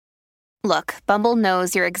Look, Bumble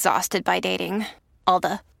knows you're exhausted by dating. All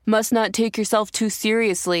the must not take yourself too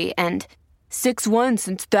seriously and 6'1"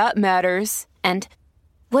 since that matters. And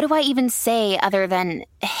what do I even say other than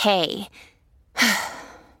hey?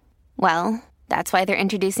 Well, that's why they're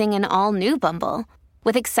introducing an all-new Bumble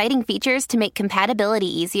with exciting features to make compatibility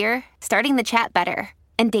easier, starting the chat better,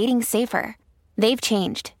 and dating safer. They've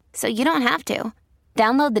changed, so you don't have to.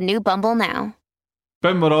 Download the new Bumble now.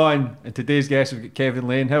 Boom, we're on, and today's guest, we've got Kevin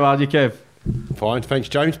Lane. How are you, Kev? Fine, thanks,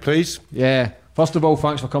 James, please. Yeah. First of all,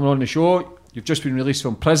 thanks for coming on the show. You've just been released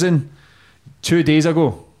from prison 2 days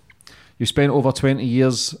ago. You spent over 20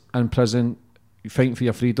 years in prison fighting for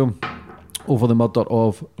your freedom over the murder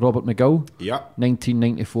of Robert McGill. Yeah.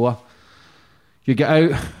 1994. You get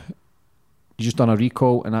out, you just done a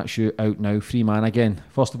recall, and that's you out now, free man again.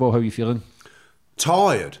 First of all, how are you feeling?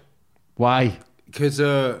 Tired. Why? Because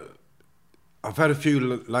I've had a few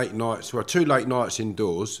late nights, 2 late nights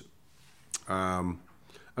indoors, and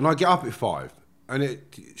I get up at 5, and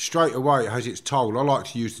it straight away it has its toll. I like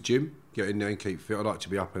to use the gym, get in there and keep fit. I like to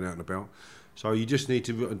be up and out and about. So you just need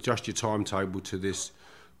to adjust your timetable to this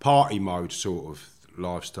party mode sort of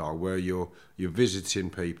lifestyle where you're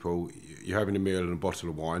visiting people, you're having a meal and a bottle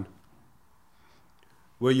of wine,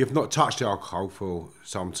 where you've not touched alcohol for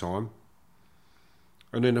some time,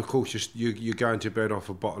 and then of course you're going to bed off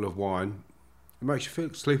a bottle of wine. It makes you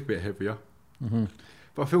sleep a bit heavier,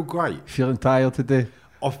 but I feel great. Feeling tired today?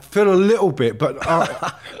 I feel a little bit, but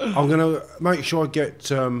I'm going to make sure I get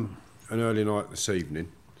an early night this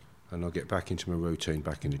evening, and I'll get back into my routine,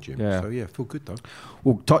 back in the gym. Yeah. So yeah, I feel good though.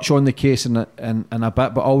 We'll touch on the case in a bit,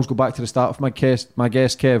 but I always go back to the start of my guest,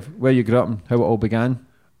 Kev, where you grew up and how it all began.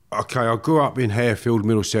 Okay, I grew up in Harefield,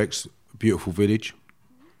 Middlesex, beautiful village.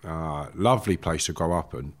 Lovely place to grow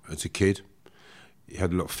up in as a kid. You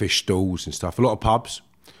had a lot of fish stalls and stuff, a lot of pubs,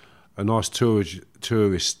 a nice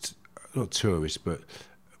tourist, not tourist, but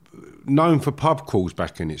known for pub crawls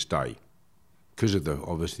back in its day because of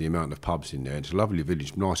obviously the amount of pubs in there. It's a lovely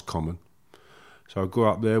village, nice common. So I grew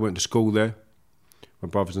up there, went to school there. My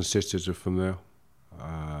brothers and sisters are from there.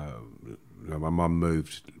 My mum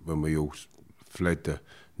moved when we all fled the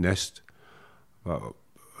nest, but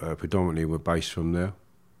predominantly we're based from there.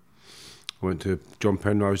 I went to John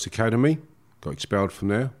Penrose Academy, got expelled from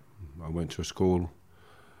there. I went to a school.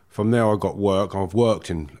 From there I got work. I've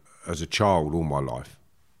worked as a child all my life.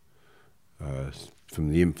 From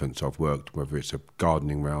the infants I've worked, whether it's a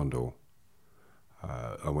gardening round or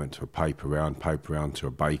I went to a paper round to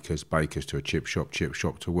a baker's to a chip shop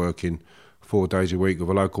to working 4 days a week with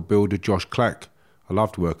a local builder, Josh Clack. I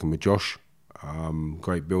loved working with Josh.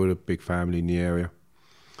 Great builder, big family in the area.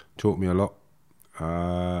 Taught me a lot.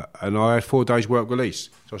 And I had 4 days work release.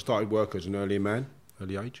 So I started work as an early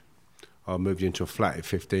age. I moved into a flat at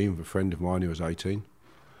 15 with a friend of mine who was 18,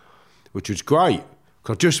 which was great.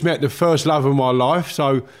 I just met the first love of my life,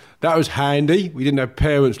 so that was handy. We didn't have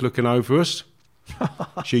parents looking over us.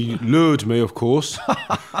 She lured me, of course.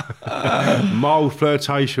 Mild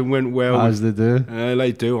flirtation went well. As they do.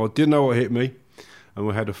 They do. I didn't know what hit me. And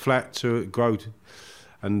we had a flat to grow.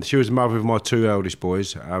 And she was the mother of my 2 eldest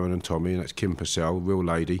boys, Aaron and Tommy, and that's Kim Purcell, real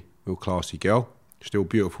lady, real classy girl. Still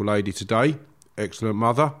beautiful lady today. Excellent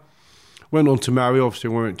mother. Went on to marry, obviously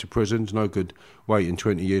went to prison. It's no good waiting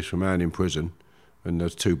 20 years for a man in prison. And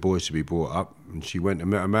there's 2 boys to be brought up. And she went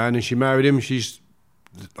and met a man and she married him. She's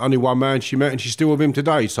only one man she met and she's still with him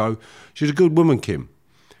today. So she's a good woman, Kim.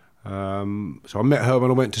 So I met her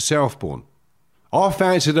when I went to Southbourne. I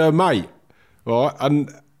fancied her mate, right?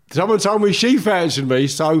 And someone told me she fancied me.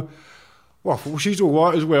 So I thought, she's all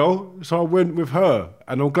right as well. So I went with her.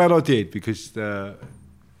 And I'm glad I did because,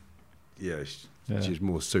 she's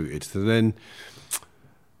more suited. So then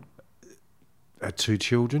I had 2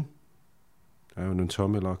 children. Aaron and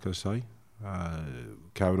Tommy, like I say,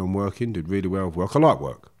 carried on working, did really well with work. I like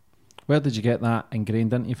work. Where did you get that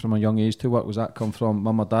ingrained into you from a young age to work? Was that come from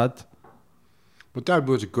mum or dad? Well, Dad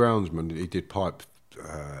was a groundsman. He did pipe,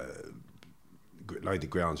 laid the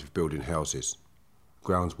grounds of building houses.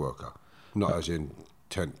 Grounds worker, not as in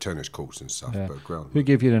tennis courts and stuff, but ground. Who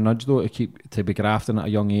gave you the nudge though to be grafting at a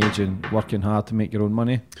young age and working hard to make your own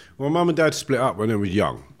money? Well, Mum and Dad split up when I was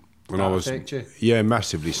young. When I was, you?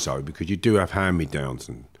 Massively so, because you do have hand-me-downs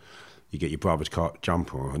and you get your brother's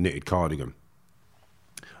jumper or a knitted cardigan.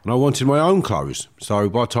 And I wanted my own clothes. So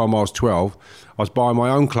by the time I was 12, I was buying my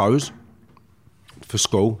own clothes for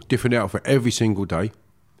school, different outfit every single day,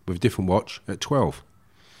 with a different watch at 12.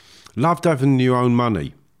 Loved having your own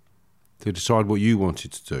money to decide what you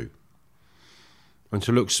wanted to do. And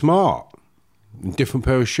to look smart, and different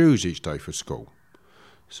pair of shoes each day for school.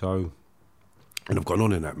 So... And I've gone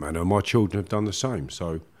on in that manner. My children have done the same.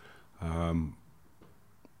 So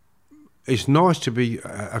It's nice to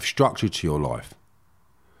have structure to your life,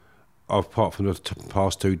 apart from the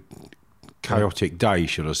past 2 chaotic days,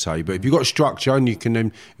 should I say. But if you've got structure and you can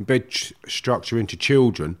then embed structure into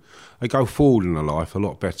children, they go forward in their life a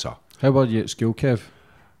lot better. How were you at school, Kev?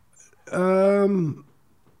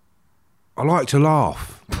 I like to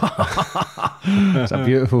laugh. It's a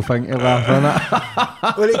beautiful thing to laugh, isn't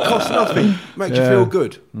it? Well, it costs nothing. Makes you feel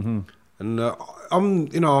good. Mm-hmm. And I'm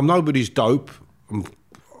nobody's dope.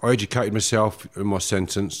 I educated myself in my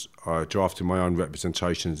sentence. I drafted my own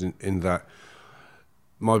representations in that.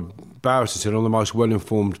 My barrister said I'm the most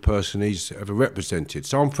well-informed person he's ever represented.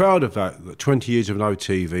 So I'm proud of that 20 years of no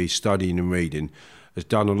TV, studying and reading has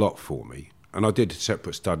done a lot for me. And I did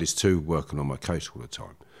separate studies too, working on my case all the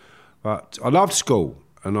time. But I loved school,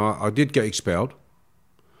 and I did get expelled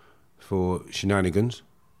for shenanigans,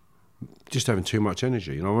 just having too much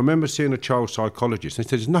energy. And I remember seeing a child psychologist, and he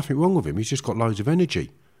said, there's nothing wrong with him, he's just got loads of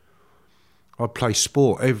energy. I'd play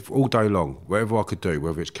sport all day long, whatever I could do,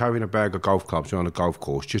 whether it's carrying a bag of golf clubs around a golf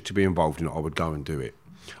course, just to be involved in it, I would go and do it.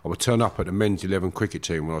 I would turn up at the men's 11 cricket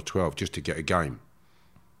team when I was 12 just to get a game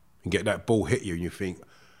and get that ball hit you and you think,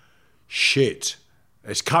 shit,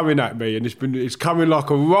 it's coming at me and it's coming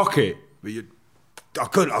like a rocket. But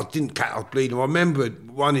I didn't catch, I was bleeding. I remember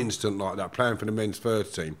one instant like that, playing for the men's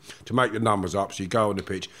first team, to make the numbers up, so you go on the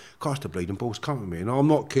pitch, gosh, the bleeding ball's coming at me. And I'm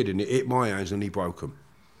not kidding, it hit my hands and he broke them.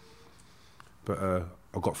 But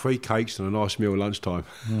I got 3 cakes and a nice meal at lunchtime.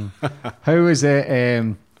 How was it?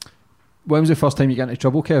 When was the first time you got into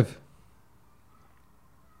trouble, Kev?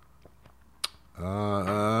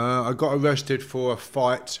 I got arrested for a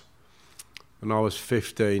fight when I was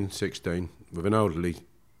 15, 16, with an elderly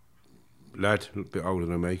lad, a bit older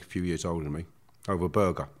than me, a few years older than me, over a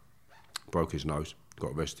burger. Broke his nose,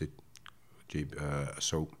 got arrested,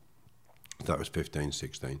 assault. That was 15,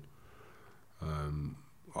 16.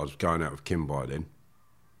 I was going out with Kim by then.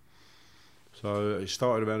 So it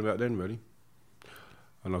started around about then, really.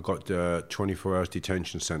 And I got the 24 hours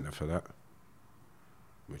detention centre for that,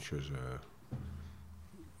 which was...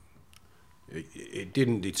 It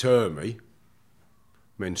didn't deter me.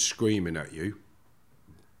 Men screaming at you,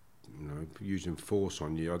 using force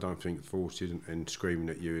on you. I don't think force and screaming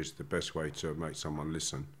at you is the best way to make someone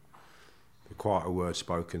listen. The quieter word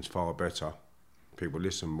spoken's far better. People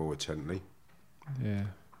listen more attentively. Yeah.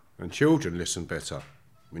 And children listen better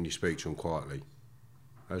when you speak to them quietly,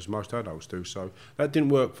 as most adults do. So that didn't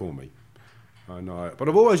work for me. But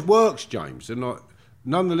I've always worked, James, and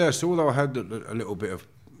nonetheless, although I had a little bit of,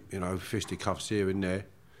 fisticuffs here and there,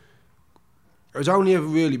 it was only ever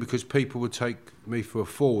really because people would take me for a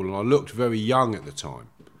fool, and I looked very young at the time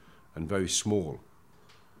and very small.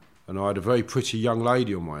 And I had a very pretty young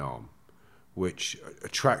lady on my arm, which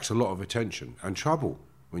attracts a lot of attention and trouble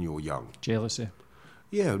when you're young. Jealousy.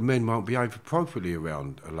 Yeah, men won't behave appropriately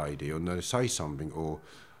around a lady, or they say something, or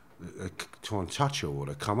they try and touch her, or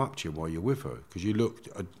they come up to you while you're with her, because you look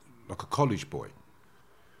like a college boy.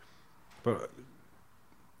 But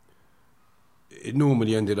it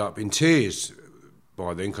normally ended up in tears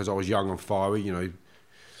by then, because I was young and fiery,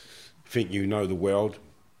 think you know the world,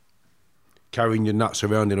 carrying your nuts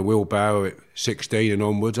around in a wheelbarrow at 16 and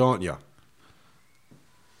onwards, aren't you?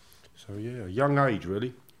 So yeah, young age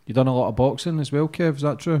really. You done a lot of boxing as well, Kev, is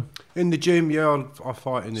that true? In the gym, yeah, I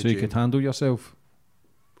fight in the gym. So you could handle yourself?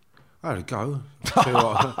 I had a go.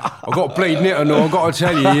 I got bleeding it, and I've got to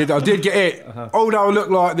tell you, I did get it. Although I look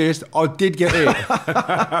like this, I did get it.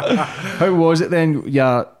 How was it then,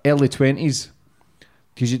 your early 20s?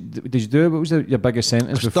 Did you do it? What was your biggest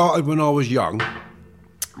sentence? I started when I was young.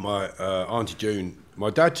 My Auntie June, my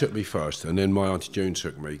dad took me first, and then my Auntie June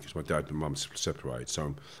took me, because my dad and mum separated.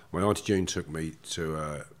 So my Auntie June took me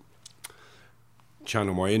to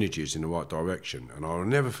channel my energies in the right direction, and I'll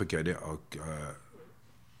never forget it.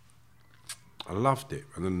 I loved it.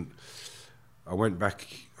 And then I went back,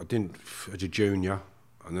 I didn't as a junior,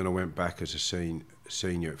 and then I went back as a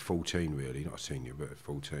senior at 14, really, not a senior, but at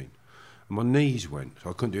 14. And my knees went,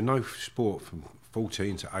 so I couldn't do no sport from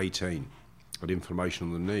 14 to 18. I had inflammation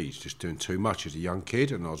on the knees, just doing too much as a young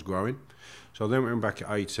kid, and I was growing. So I then went back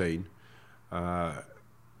at 18, and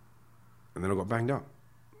then I got banged up.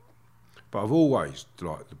 But I've always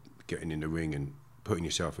liked getting in the ring and putting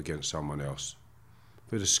yourself against someone else.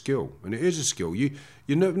 There's a skill, and it is a skill. You've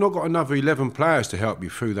not got another 11 players to help you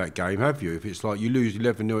through that game, have you? If it's like you lose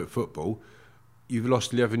 11-0 at football, you've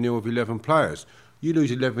lost 11-0 with 11 players. You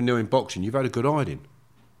lose 11-0 in boxing, you've had a good hiding,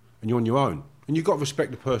 and you're on your own. And you've got to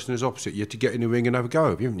respect the person who's opposite you to get in the ring and have a go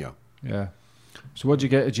of you, haven't you? Yeah. So what did you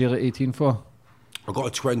get to jail at 18 for? I got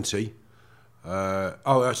a 20. I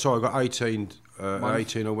got 18 At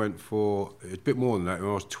 18, I went for a bit more than that. When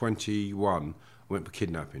I was 21, I went for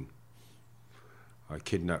kidnapping. I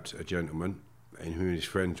kidnapped a gentleman, and who and his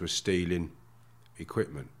friends were stealing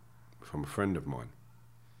equipment from a friend of mine.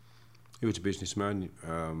 He was a businessman.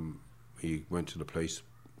 He went to the police.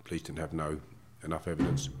 Police didn't have enough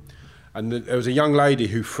evidence, and there was a young lady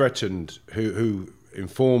who threatened, who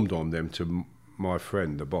informed on them to my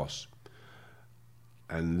friend, the boss.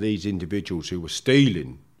 And these individuals who were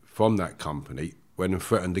stealing from that company went and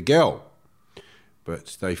threatened the girl.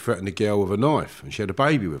 But they threatened the girl with a knife, and she had a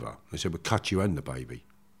baby with her. They said, we'll cut you and the baby.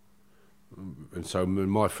 And so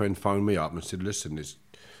my friend phoned me up and said, listen,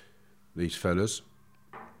 these fellas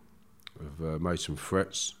have made some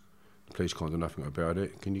threats. The police can't do nothing about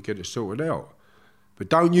it. Can you get it sorted out? But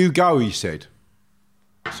don't you go, he said.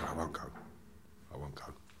 I said, I won't go.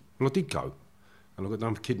 Well, I did go. And I got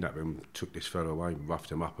done for kidnapping, took this fellow away and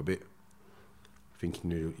roughed him up a bit,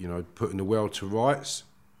 thinking, putting the world to rights.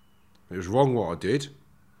 It was wrong what I did,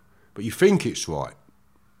 but you think it's right.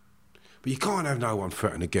 But you can't have no one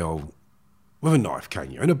threaten a girl with a knife,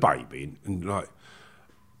 can you? And a baby, and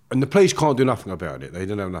the police can't do nothing about it. They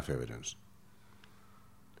don't have enough evidence.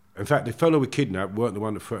 In fact, the fellow we kidnapped weren't the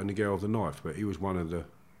one that threatened the girl with the knife, but he was one of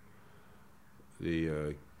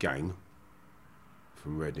the gang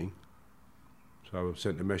from Reading. So I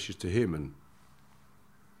sent a message to him, and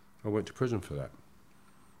I went to prison for that.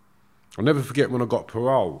 I'll never forget when I got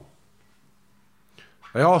parole.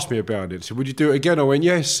 They asked me about it. Said, would you do it again? I went,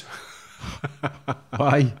 yes.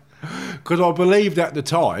 Why? Because I believed at the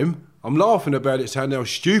time, I'm laughing about it saying how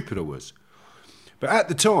stupid I was. But at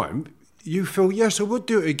the time, you feel, yes, I would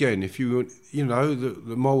do it again if you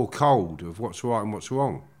the moral code of what's right and what's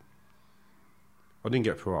wrong. I didn't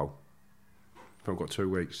get parole. I've got 2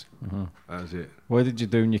 weeks. Mm-hmm. That was it. What did you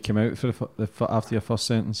do when you came out after your first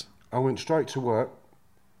sentence? I went straight to work.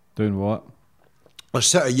 Doing what? I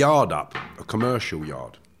set a yard up, a commercial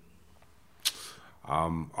yard.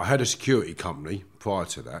 I had a security company prior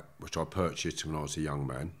to that, which I purchased when I was a young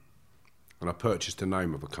man. And I purchased the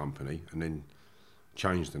name of a company and then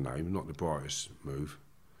changed the name, not the brightest move.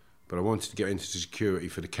 But I wanted to get into security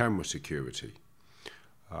for the camera security.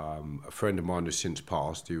 A friend of mine has since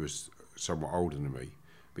passed. He was somewhat older than me,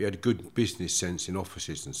 but he had a good business sense in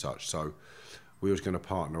offices and such, so we was going to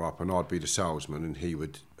partner up, and I'd be the salesman and he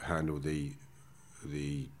would handle the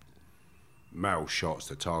mail shots,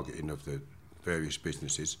 the targeting of the various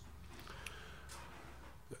businesses.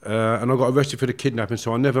 And I got arrested for the kidnapping,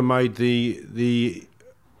 so I never made I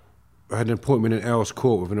had an appointment in Earls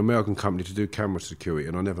Court with an American company to do camera security,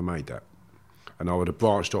 and I never made that. And I would have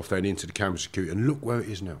branched off then into the camera security, and look where it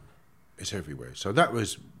is now. It's everywhere. So that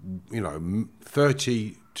was,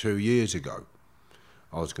 32 years ago,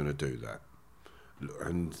 I was going to do that.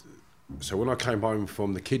 And so when I came home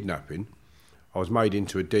from the kidnapping, I was made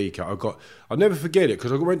into a decoy. I'll never forget it,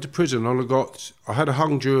 because I went to prison and I had a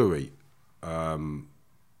hung jury, and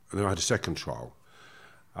then I had a second trial.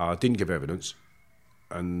 I didn't give evidence,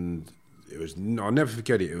 and I'll never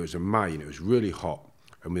forget it. It was in May, and it was really hot,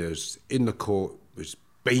 and in the court, it was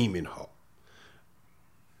beaming hot.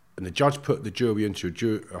 And the judge put the jury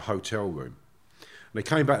into a hotel room. And they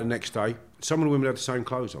came back the next day. Some of the women had the same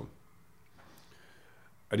clothes on.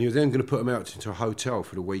 And he was then going to put them out into a hotel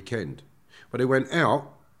for the weekend. But they went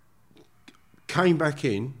out, came back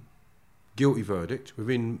in, guilty verdict,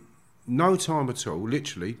 within no time at all,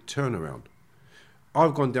 literally, turnaround.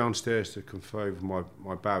 I've gone downstairs to confer with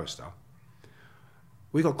my barrister.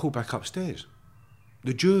 We got called back upstairs.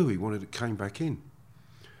 The jury came back in.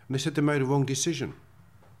 And they said they made a wrong decision.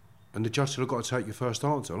 And the judge said, I've got to take your first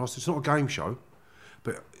answer. And I said, it's not a game show,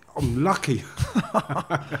 but I'm lucky.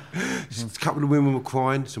 A couple of women were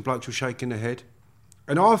crying, some blokes were shaking their head.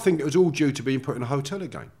 And I think it was all due to being put in a hotel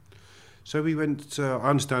again. So we went, I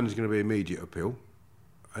understand there's going to be immediate appeal.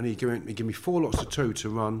 And he gave me 4 lots of 2 to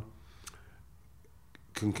run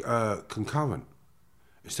concurrent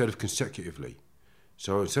instead of consecutively.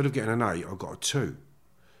 So instead of getting an 8, I got a 2.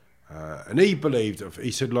 And he believed,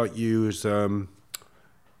 he said, like you as...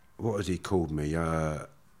 what has he called me?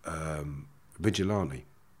 Vigilante.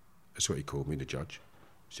 That's what he called me, the judge.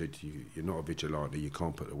 He said, you're not a vigilante, you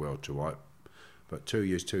can't put the world to right. But 2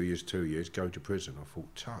 years, go to prison. I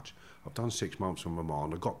thought, touch. I've done 6 months on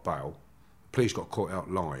remand, I got bail. Police got caught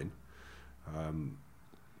out lying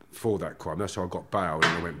for that crime. That's how I got bail, and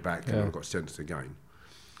I went back and I got sentenced again.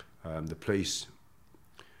 The police,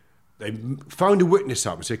 they phoned a witness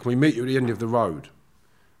up and said, can we meet you at the end of the road?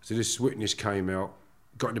 So this witness came out,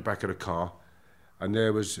 got in the back of the car, and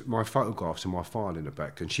there was my photographs and my file in the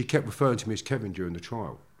back, and she kept referring to me as Kevin during the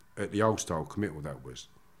trial, at the old style committal that was.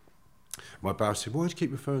 My boss said, why do you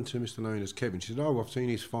keep referring to Mr. Lane as Kevin? She said, oh, I've seen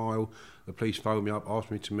his file. The police phoned me up,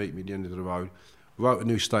 asked me to meet me at the end of the road, wrote a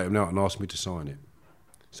new statement out and asked me to sign it.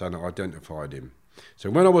 So I identified him. So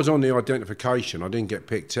when I was on the identification, I didn't get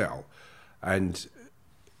picked out. And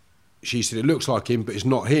she said, it looks like him, but it's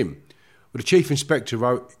not him. Well, the chief inspector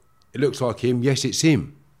wrote, it looks like him, yes, it's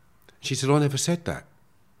him. She said, I never said that.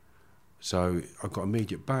 So I got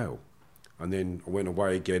immediate bail. And then I went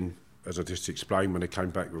away again, as I just explained, when I came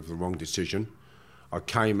back with the wrong decision. I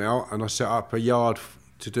came out and I set up a yard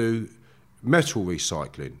to do metal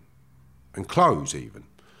recycling and clothes even.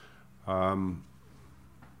 I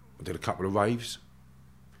did a couple of raves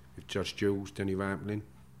with Judge Jules, Denny Rampling,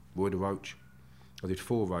 Roy the Roach. I did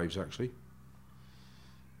 4 raves actually.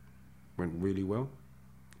 Went really well.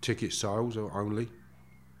 Ticket sales only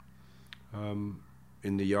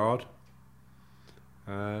in the yard.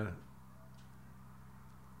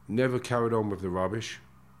 Never carried on with the rubbish.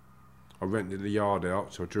 I rented the yard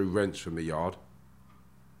out, so I drew rents from the yard,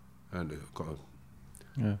 and got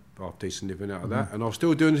a half decent living out of that. And I was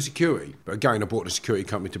still doing the security, but again, I bought the security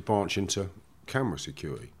company to branch into camera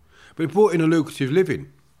security. But it brought in a lucrative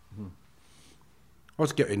living. I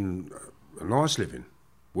was getting a nice living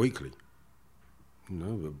weekly. You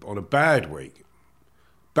know, on a bad week,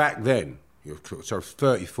 back then, so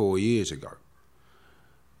 34 years ago,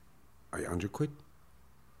 800 quid.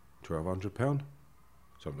 £1,200,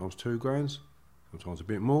 sometimes £2,000, sometimes a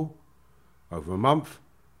bit more. Over a month,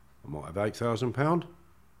 I might have £8,000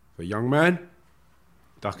 for a young man,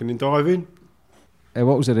 ducking and diving.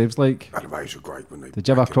 What was the raves like? The raves were great, weren't they? Did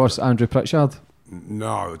you ever cross Andrew Pritchard?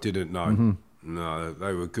 No, I didn't know. No,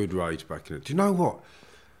 they were good raves back in it. Do you know what?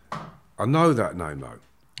 I know that name though.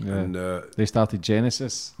 Yeah. And, they started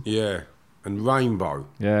Genesis. Yeah, and Rainbow.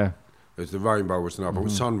 Yeah. As the Rainbow was another one,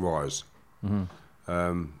 Sunrise.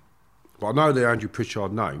 But I know the Andrew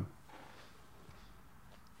Pritchard name.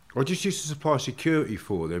 I just used to supply security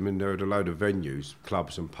for them, and there were a load of venues,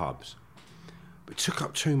 clubs and pubs. But it took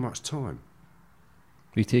up too much time.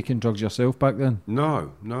 Were you taking drugs yourself back then?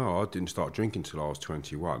 No, I didn't start drinking till I was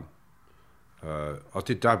 21. I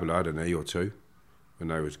did dabble, I had an E or two when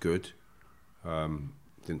they was good.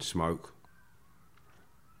 Didn't smoke.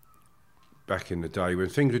 Back in the day when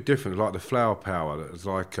things were different, like the Flower Power, it was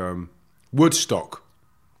like Woodstock.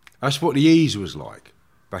 That's what the Ease was like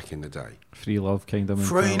back in the day. Free love kind of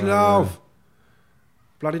Free love.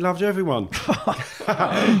 Bloody loved everyone.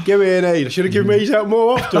 Give me an E. I should have given me E's out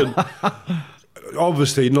more often.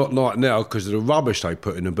 Obviously not like now because of the rubbish they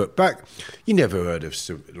put in them, but back, you never heard of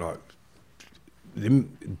like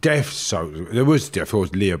death. So there was death. It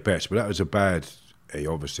was Leah Betts, but that was a bad E,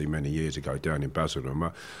 obviously many years ago down in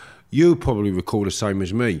Basildon. You probably recall the same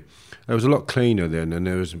as me. There was a lot cleaner then, and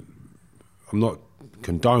there was. I'm not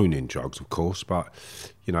condoning drugs, of course, but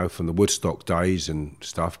you know, from the Woodstock days and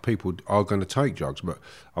stuff, people are going to take drugs. But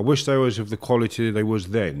I wish they was of the quality they was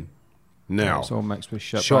then. Now it's all mixed with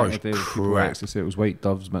shit. So back in the day, people actually say it was White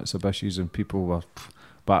Doves, Mitsubishis, and people were.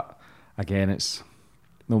 But again, it's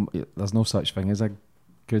no. There's no such thing as a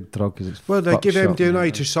good drug because it's. Well, they give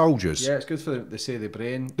MDMA to soldiers. Yeah, it's good for they say the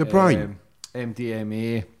brain. The brain.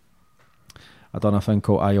 MDMA. I done a thing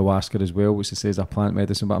called ayahuasca as well, which they say is a plant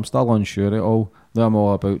medicine, but I'm still unsure of it all. Though I'm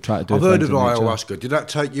all about trying to do. I've heard of ayahuasca. Did that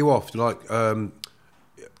take you off? Like,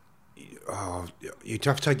 you'd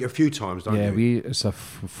have to take it a few times, don't you? Yeah, it's a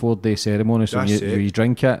 4-day ceremony. So when you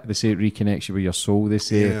drink it, they say it reconnects you with your soul. They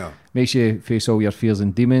say makes you face all your fears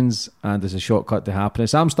and demons, and there's a shortcut to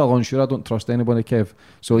happiness. I'm still unsure. I don't trust anybody, Kev.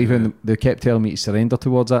 So even they kept telling me to surrender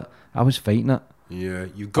towards it. I was fighting it. Yeah,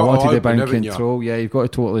 you've got to be in control. Yeah, you've got to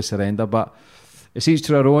totally surrender, but. It's each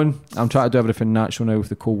to our own. I'm trying to do everything natural now with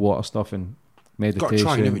the cold water stuff and meditation. You've got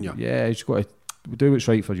to train, haven't you? Yeah, you've got to do what's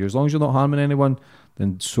right for you. As long as you're not harming anyone,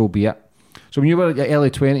 then so be it. So when you were at your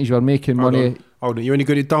early 20s, you were making money. Hold on, you any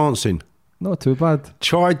good at dancing? Not too bad.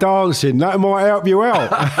 Try dancing. That might help you out.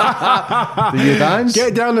 Do you dance?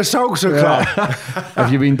 Get down the salsa club.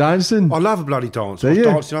 Have you been dancing? I love a bloody dance. I was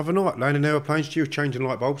dancing the other night, laying in aeroplanes, she was changing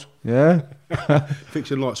light bulbs. Yeah.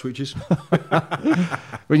 Fixing light switches.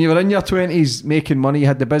 When you were in your 20s making money, you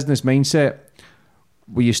had the business mindset.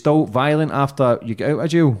 Were you still violent after you get out of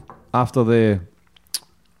jail? After the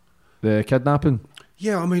kidnapping?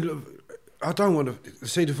 Yeah, I mean, look, I don't want to...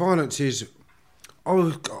 See, the violence is...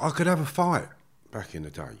 I could have a fight back in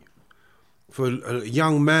the day for a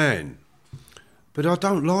young man, but I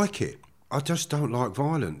don't like it. I just don't like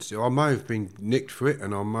violence. I may have been nicked for it,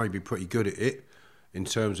 and I may be pretty good at it in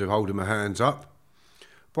terms of holding my hands up.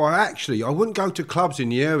 But I wouldn't go to clubs in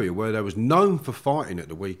the area where they was known for fighting at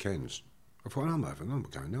the weekends. I thought, I'm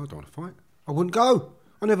going now, I don't want to fight. I wouldn't go.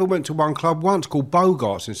 I never went to one club once called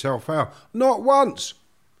Bogarts in South Howe. Not once.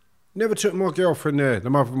 Never took my girlfriend there,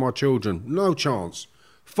 the mother of my children. No chance.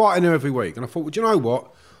 Fighting her every week. And I thought, well, do you know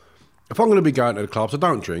what? If I'm going to be going to the clubs, I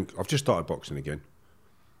don't drink. I've just started boxing again.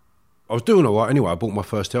 I was doing all right anyway. I bought my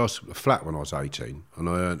first house, a flat, when I was 18. And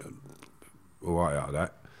I earned all right out of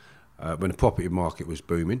that when the property market was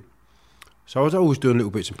booming. So I was always doing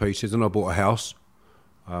little bits and pieces. And I bought a house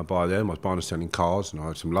by then. I was buying and selling cars. And I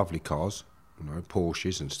had some lovely cars, you know,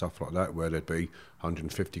 Porsches and stuff like that, where there'd be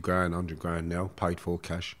 150 grand, 100 grand now, paid for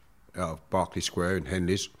cash, out of Berkeley Square and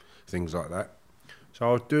Henleys, things like that. So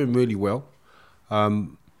I was doing really well. I've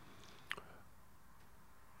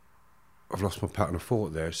lost my pattern of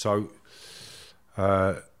thought there. So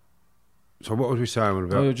what was we saying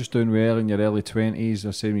about? Oh, you're just doing well in your early 20s.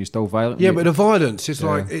 I saying you're still violent. Yeah, but the violence, it's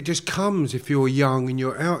like, it just comes if you're young and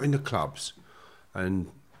you're out in the clubs. And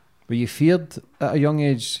were you feared at a young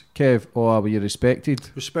age, Kev, or were you respected?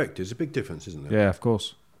 Respect is a big difference, isn't there? Yeah, of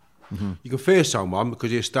course. Mm-hmm. You can fear someone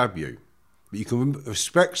because he'll stab you. But you can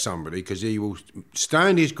respect somebody because he will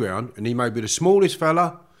stand his ground, and he may be the smallest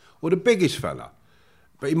fella or the biggest fella.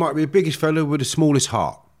 But he might be the biggest fella with the smallest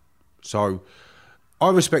heart. So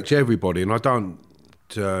I respect everybody, and I don't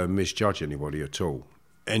misjudge anybody at all.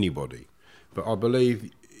 Anybody. But I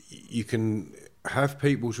believe you can have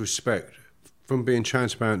people's respect from being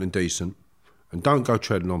transparent and decent, and don't go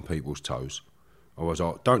treading on people's toes. Otherwise,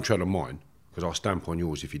 don't tread on mine, because I'll stamp on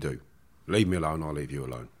yours if you do. Leave me alone, I'll leave you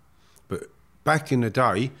alone. But back in the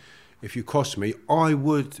day, if you crossed me, I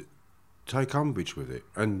would take umbrage with it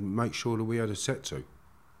and make sure that we had a set to.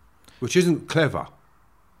 Which isn't clever.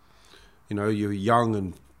 You know, you're young,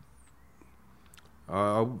 and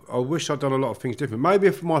I wish I'd done a lot of things different. Maybe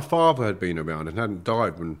if my father had been around and hadn't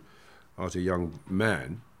died when I was a young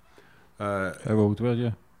man. How old were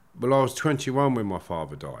you? Well, I was 21 when my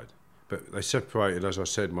father died. But they separated, as I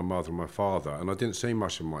said, my mother and my father, and I didn't see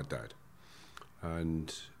much of my dad.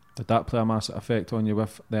 And did that play a massive effect on you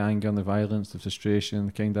with the anger and the violence, the frustration,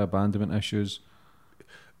 the kind of abandonment issues?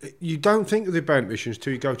 You don't think of the abandonment issues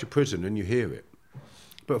until you go to prison and you hear it.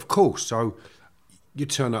 But of course, so you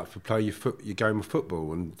turn up to play your game of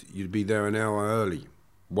football, and you'd be there an hour early,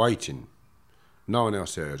 waiting. No one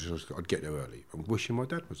else there. I'd get there early. I'm wishing my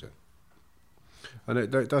dad was there. And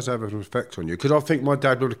it does have an effect on you, because I think my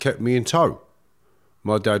dad would have kept me in tow.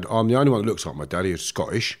 My dad, I'm the only one that looks like my dad. He was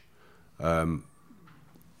Scottish. Good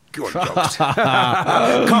jokes.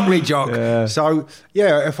 Cockney jock. Yeah. So,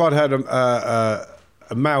 yeah, if I'd had a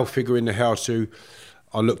male figure in the house who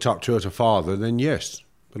I looked up to as a father, then yes,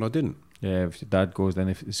 but I didn't. Yeah, if your dad goes, then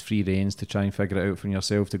if it's free reins to try and figure it out for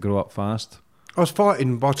yourself to grow up fast. I was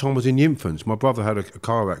fighting by the time I was in the infants. My brother had a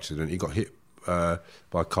car accident. He got hit by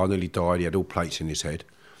a car, nearly died. He had all plates in his head.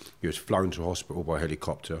 He was flown to hospital by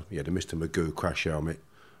helicopter. He had a Mr. Magoo crash helmet.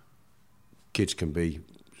 Kids can be,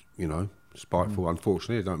 you know, spiteful.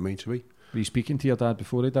 Unfortunately, they don't mean to be. Were you speaking to your dad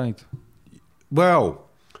before he died? Well,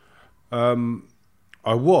 I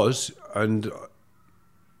was, and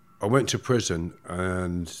I went to prison,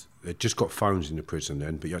 and they just got phones in the prison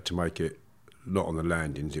then, but you had to make it not on the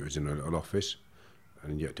landings, it was in an office,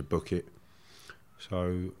 and you had to book it.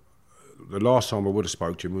 So the last time I would have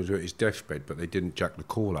spoke to him was at his deathbed, but they didn't jack the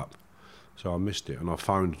call up, so I missed it. And I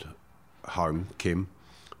phoned home, Kim.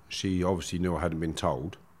 She obviously knew I hadn't been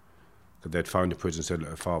told, because they'd phoned the prison and said that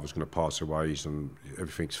her father's going to pass away and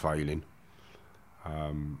everything's failing.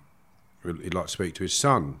 He'd like to speak to his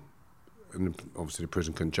son, and obviously the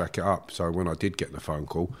prison couldn't jack it up. So when I did get the phone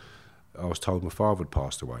call, I was told my father had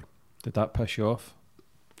passed away. Did that piss you off?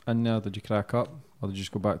 In there, did you crack up, or did you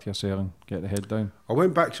just go back to your cell and get the head down? I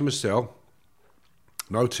went back to my cell.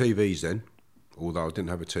 No TVs then, although I didn't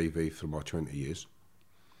have a TV for my 20 years.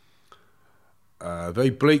 Very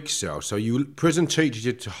bleak cell. So prison teaches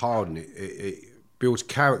you to harden it. It builds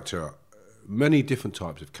character, many different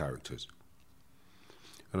types of characters.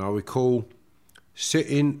 And I recall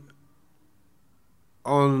sitting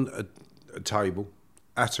on a table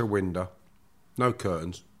at a window, no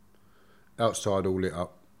curtains, outside all lit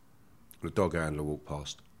up, and a dog handler walked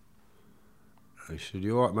past. And he said,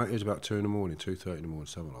 "You all right, mate?" It was about 2 in the morning, 2:30 in the morning,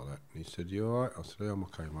 something like that. And he said, "You all right?" I said, "Yeah, I'm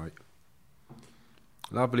okay, mate."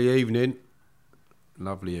 Lovely evening,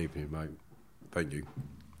 mate. Thank you.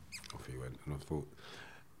 Off he went, and I thought,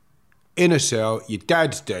 in a cell, your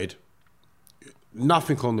dad's dead,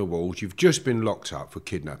 nothing on the walls, you've just been locked up for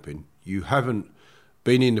kidnapping, you haven't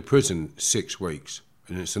been in the prison 6 weeks,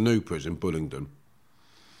 and it's a new prison, Bullingdon,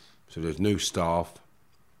 so there's new staff,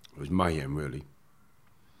 it was mayhem really,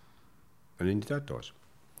 and then your dad dies.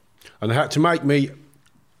 And they had to make me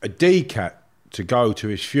a DCAT to go to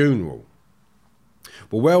his funeral,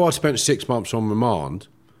 Well, where I spent 6 months on remand,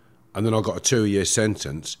 and then I got a 2-year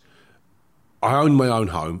sentence, I owned my own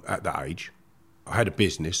home at that age. I had a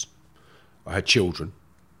business. I had children.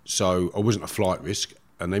 So I wasn't a flight risk.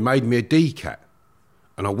 And they made me a DCAT.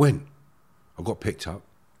 And I went. I got picked up.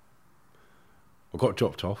 I got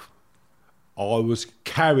dropped off. I was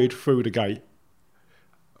carried through the gate.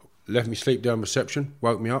 Left me sleep down reception.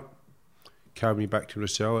 Woke me up. Carried me back to the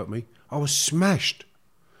cell at me. I was smashed.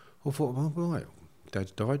 I thought, well, right,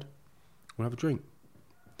 Dad's died. I'll have a drink.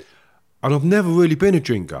 And I've never really been a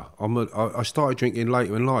drinker. I started drinking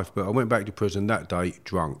later in life, but I went back to prison that day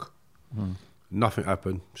drunk. Nothing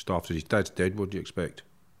happened. Staff said, his dad's dead. What do you expect?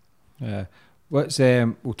 Yeah.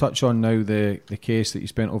 We'll touch on now the case that you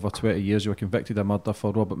spent over 20 years. You were convicted of murder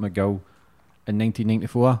for Robert McGill in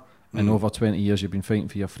 1994, and over 20 years you've been fighting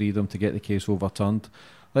for your freedom to get the case overturned.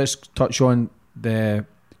 Let's touch on the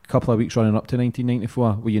couple of weeks running up to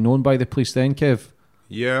 1994. Were you known by the police then, Kev?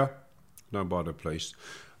 Yeah, known by the police.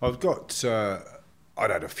 I'd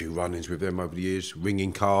had a few run-ins with them over the years,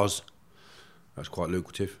 ringing cars. That's quite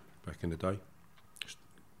lucrative back in the day.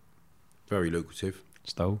 Very lucrative.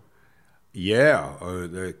 Still? Yeah,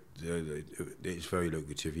 it's very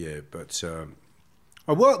lucrative, yeah. But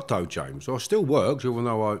I worked though, James. I still worked, even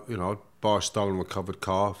though I'd buy a stolen recovered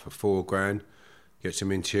car for $4,000, get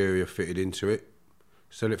some interior fitted into it,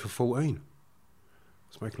 sell it for 14. I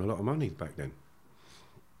was making a lot of money back then.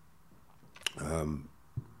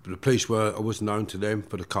 The police I was known to them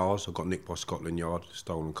for the cars. I got nicked by Scotland Yard,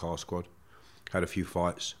 stolen car squad. Had a few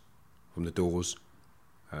fights from the doors.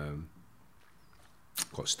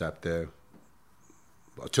 Got stabbed there.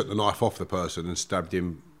 I took the knife off the person and stabbed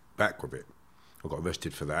him back with it. I got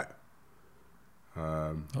arrested for that.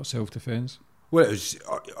 Not self-defence? Well, it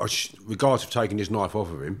was, regardless of taking his knife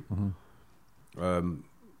off of him,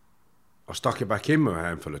 I stuck it back in a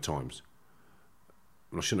handful of times.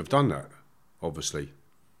 And I shouldn't have done that, obviously.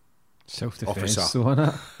 Self-defence, Officer. so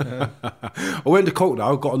innit? Yeah. I went to court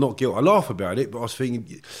though, got a not guilty. I laugh about it, but I was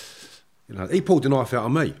thinking, he pulled the knife out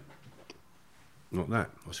of me. Not that.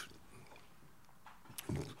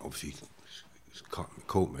 Obviously,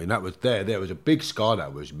 caught me. And that was there was a big scar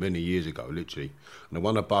that was many years ago, literally. And the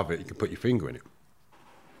one above it, you can put your finger in it.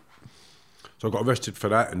 So I got arrested for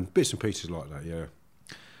that and bits and pieces like that, yeah.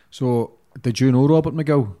 So, did you know Robert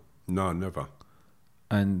McGill? No, never.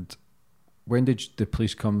 And when did the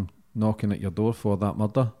police come knocking at your door for that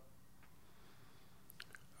murder?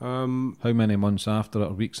 How many months after it,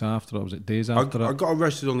 or weeks after it, or was it days after I it? got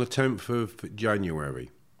arrested on the 10th of January.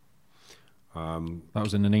 That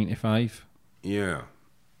was in the 95? Yeah.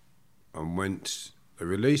 And they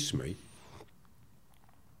released me.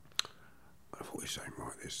 I thought he was saying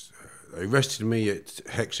like this. They arrested me at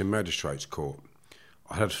Hexham Magistrates Court.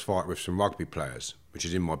 I had a fight with some rugby players, which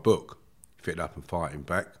is in my book, Fit Up and Fighting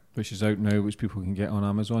Back. Which is out now, which people can get on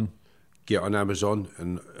Amazon. Get on Amazon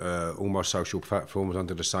and all my social platforms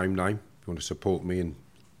under the same name. If you want to support me and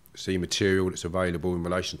see material that's available in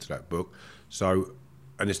relation to that book. So,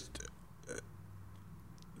 and it's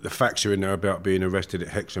the facts are in there about being arrested at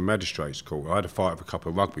Hexham Magistrates Court. I had a fight with a couple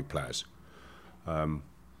of rugby players. I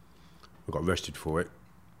got arrested for it.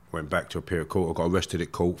 Went back to appear at court. I got arrested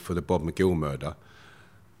at court for the Bob McGill murder.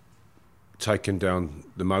 Taken down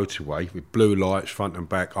the motorway with blue lights, front and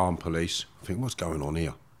back, armed police. I think, what's going on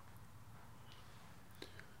here?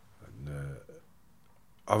 And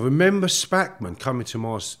I remember Spackman coming to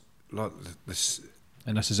my this.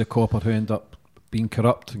 And this is a copper who ended up being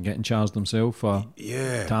corrupt and getting charged himself for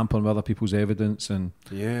tampering with other people's evidence and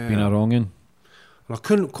being a wronging. And I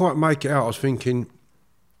couldn't quite make it out. I was thinking,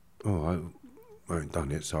 I ain't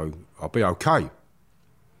done it, so I'll be okay.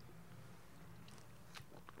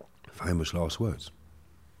 Famous last words.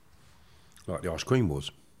 Like the ice cream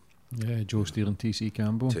was. Yeah, Joe Steele and T.C.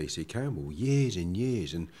 Campbell. T.C. Campbell, years and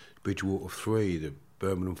years. And Bridgewater 3, the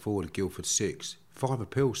Birmingham 4, the Guildford 6. 5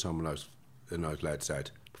 appeals some of those lads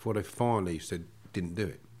had before they finally said didn't do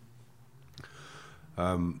it.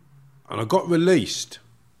 And I got released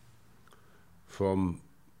from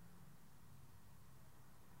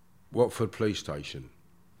Watford Police Station.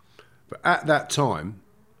 But at that time,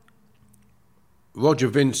 Roger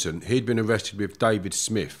Vincent, he'd been arrested with David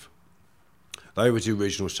Smith. They were the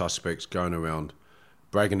original suspects going around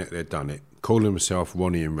bragging that they'd done it, calling themselves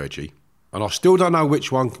Ronnie and Reggie. And I still don't know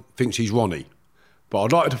which one thinks he's Ronnie, but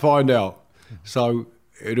I'd like to find out. So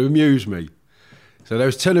it'd amuse me. So they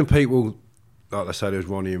was telling people, like they say, there was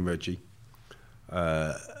Ronnie and Reggie.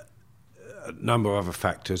 A number of other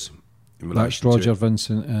factors in relation That's Roger to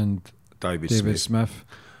Vincent and David Smith.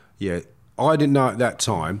 Yeah, I didn't know at that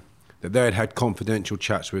time that they had had confidential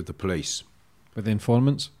chats with the police. With the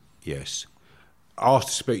informants? Yes. asked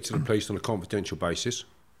to speak to the police on a confidential basis.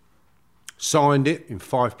 Signed it in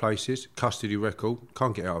 5 places, custody record,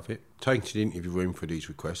 can't get out of it, taken to the interview room for these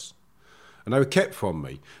requests. And they were kept from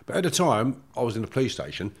me. But at the time, I was in the police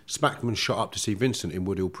station, Spackman shot up to see Vincent in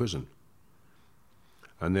Woodhill Prison.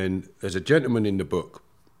 And then there's a gentleman in the book,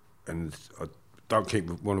 and I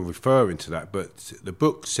don't want to refer to that, but the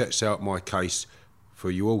book sets out my case for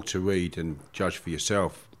you all to read and judge for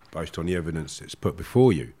yourself based on the evidence that's put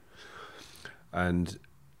before you. And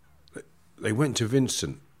they went to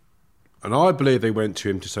Vincent. And I believe they went to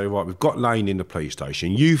him to say, right, we've got Lane in the police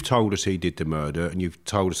station. You've told us he did the murder, and you've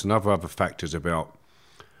told us other factors about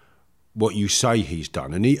what you say he's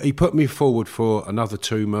done. And he put me forward for another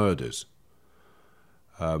 2 murders.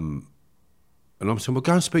 And I'm saying, well,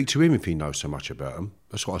 go and speak to him if he knows so much about them.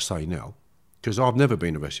 That's what I say now. Because I've never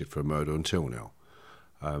been arrested for a murder until now.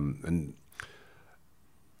 And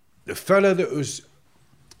the fella that was...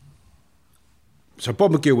 So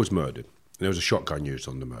Bob McGill was murdered, and there was a shotgun used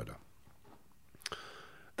on the murder.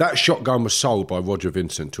 That shotgun was sold by Roger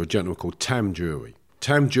Vincent to a gentleman called Tam Jury.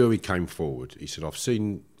 Tam Jury came forward. He said, I've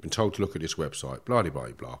been told to look at this website, blah, blah,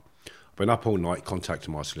 blah, blah. I've been up all night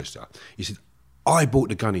contacting my solicitor. He said, I bought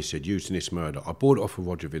the gun, he said, used in this murder. I bought it off of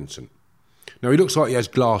Roger Vincent. Now, he looks like he has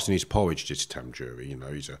glass in his porridge, this Tam Jury. You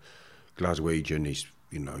know, he's a Glaswegian, he's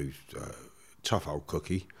a tough old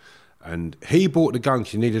cookie. And he bought the gun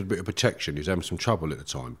because he needed a bit of protection. He was having some trouble at the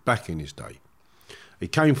time, back in his day. He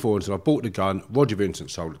came forward and said, I bought the gun. Roger Vincent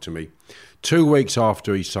sold it to me. 2 weeks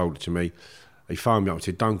after he sold it to me, he phoned me up and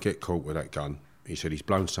said, don't get caught with that gun. He said, he's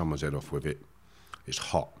blown someone's head off with it. It's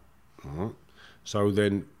hot. All right? So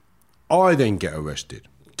then, I then get arrested.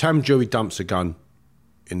 Tam Jury dumps a gun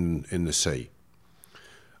in the sea.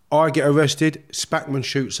 I get arrested. Spackman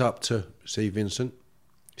shoots up to see Vincent.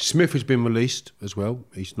 Smith has been released as well.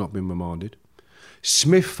 He's not been remanded.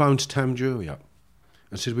 Smith phones Tam Jury up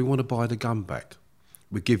and says, we want to buy the gun back.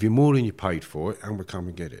 We give you more than you paid for it, and we'll come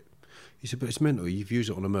and get it. He said, but it's mental. You've used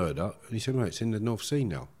it on a murder. And he said, no, it's in the North Sea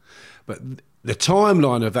now. But the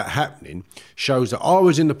timeline of that happening shows that I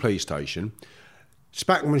was in the police station.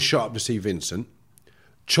 Spackman shot up to see Vincent,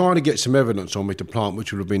 trying to get some evidence on me to plant,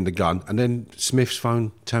 which would have been the gun, and then Smith's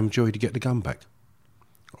phoned Tam Jury to get the gun back.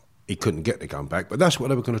 He couldn't get the gun back, but that's what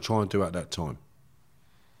they were going to try and do at that time.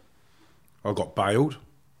 I got bailed.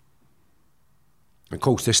 Of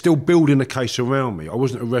course, they're still building a case around me. I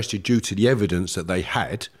wasn't arrested due to the evidence that they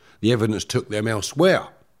had. The evidence took them elsewhere.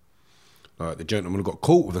 Like the gentleman who got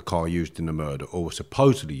caught with a car used in the murder, or was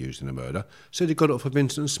supposedly used in the murder, said he got it off of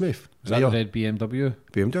Vincent Smith. Is that the red BMW?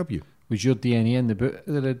 BMW. Was your DNA in the boot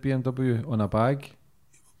of the red BMW on a bag?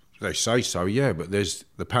 They say so, yeah, but there's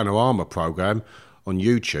the Panorama programme on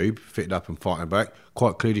YouTube, Fitted Up and Fighting Back,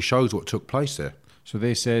 quite clearly shows what took place there. So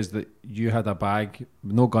they says that you had a bag,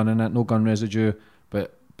 no gun in it, no gun residue,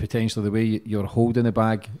 but potentially the way you're holding the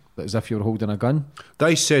bag, as if you were holding a gun?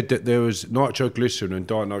 They said that there was nitroglycerin and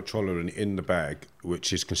dinitrollerin in the bag,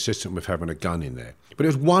 which is consistent with having a gun in there. But it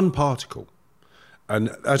was one particle.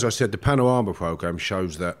 And as I said, the Panorama programme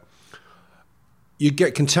shows that you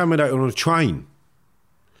get contaminated on a train.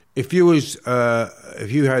 If you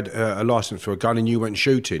had a licence for a gun and you went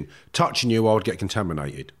shooting, touching you, I would get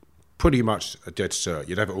contaminated. Pretty much a dead cert.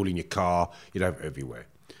 You'd have it all in your car, you'd have it everywhere.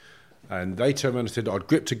 And they turned around and said I'd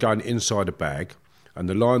gripped a gun inside a bag, and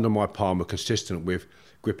the line on my palm were consistent with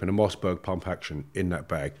gripping a Mossberg pump action in that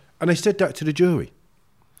bag. And they said that to the jury.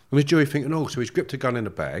 And the jury thinking, oh, so he's gripped a gun in a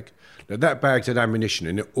bag, that bag's had ammunition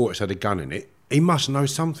in it, or it's had a gun in it, he must know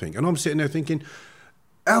something. And I'm sitting there thinking,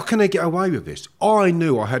 how can they get away with this? I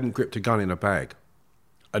knew I hadn't gripped a gun in a bag.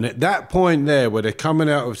 And at that point there, where they're coming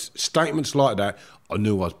out of statements like that, I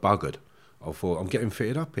knew I was buggered. I thought, I'm getting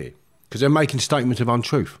fitted up here. Because they're making statements of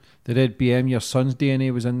untruth. The red BM, your son's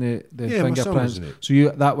DNA was in the Yeah, my son fingerprints. was in it.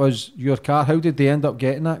 So that was your car. How did they end up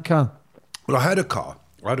getting that car? Well, I had a car.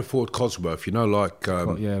 I had a Ford Cosworth,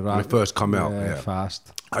 when they first come out. Yeah.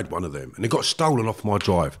 Fast. I had one of them. And it got stolen off my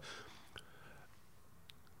drive.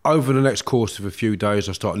 Over the next course of a few days,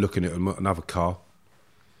 I started looking at another car.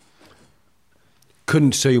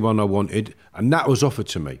 Couldn't see one I wanted. And that was offered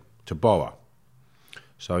to me to borrow.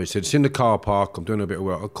 So he said, it's in the car park, I'm doing a bit of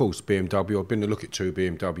work. Of course, BMW, I've been to look at 2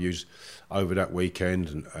 BMWs over that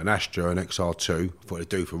weekend, an Astra and XR2, I thought they'd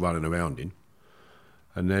do for running around in.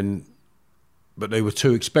 But they were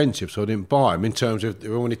too expensive, so I didn't buy them, in terms of they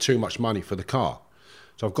were only too much money for the car.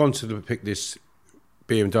 So I've gone to pick this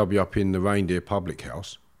BMW up in the Reindeer Public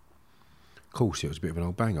House. Of course, it was a bit of an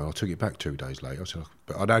old banger. I took it back 2 days later,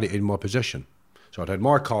 but I'd had it in my possession. So I'd had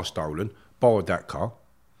my car stolen, borrowed that car,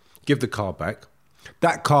 give the car back.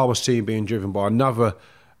 That car was seen being driven by another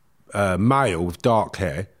male with dark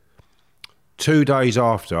hair 2 days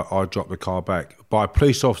after I dropped the car back by a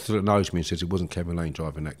police officer that knows me and says it wasn't Kevin Lane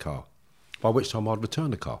driving that car. By which time I'd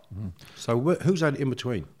returned the car. So who's had it in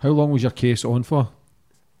between? How long was your case on for?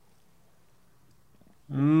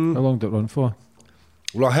 How long did it run for?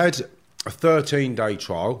 Well, I had a 13-day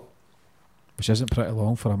trial. Which isn't pretty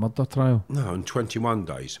long for a murder trial. No, and 21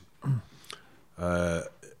 days.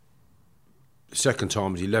 Second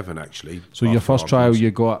time was 11, actually. So your first trial,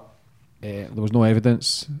 you got there was no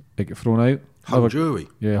evidence. It got thrown out. Hung jury.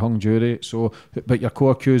 Yeah, hung jury. So, but your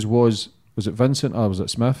co-accused was it Vincent or was it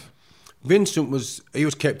Smith? Vincent was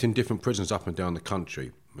kept in different prisons up and down the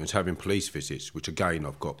country. He was having police visits, which again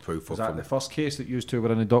I've got proof of. Was that the first case that you two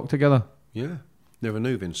were in the dock together? Yeah, never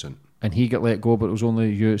knew Vincent. And he got let go, but it was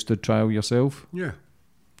only you that stood trial yourself? Yeah.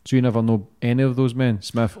 So you never know any of those men,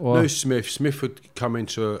 Smith or... No, Smith. Smith would come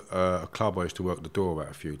into a club I used to work the door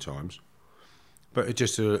at a few times. But it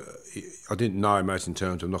just, I didn't know him as in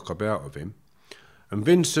terms of knockabout of him. And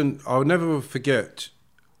Vincent, I'll never forget,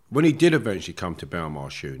 when he did eventually come to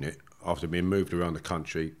Belmarsh Unit, after being moved around the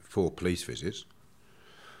country for police visits,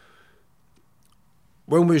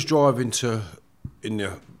 when we was driving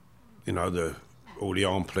all the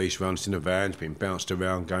armed police rounds in the vans, being bounced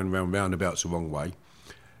around, going round roundabouts the wrong way,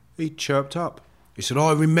 he chirped up. He said,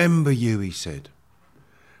 "I remember you," he said.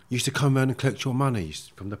 "You used to come round and collect your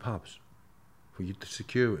monies from the pubs for your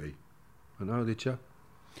security." I know, did you?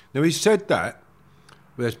 Now, he said that,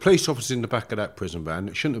 but there's police officers in the back of that prison van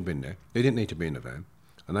that shouldn't have been there. They didn't need to be in the van.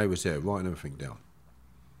 And they was there writing everything down.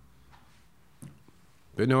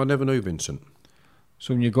 But no, I never knew Vincent.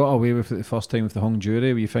 So when you got away with it the first time with the hung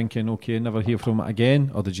jury, were you thinking, okay, never hear from it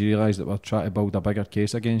again? Or did you realise that we're trying to build a bigger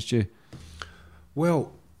case against you?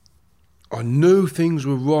 Well, I knew things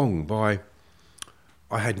were wrong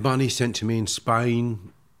I had money sent to me in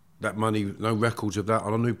Spain. That money, no records of that.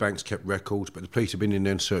 I knew banks kept records, but the police had been in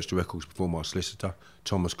there and searched the records before my solicitor,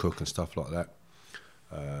 Thomas Cook and stuff like that.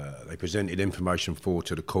 They presented information forward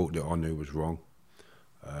to the court that I knew was wrong.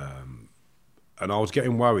 And I was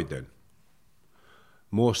getting worried then.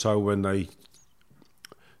 More so when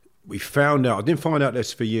we found out, I didn't find out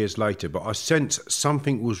this for years later, but I sensed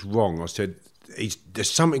something was wrong. I said,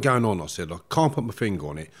 there's something going on. I said, I can't put my finger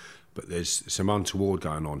on it, but there's some untoward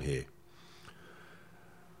going on here.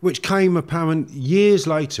 Which came apparent years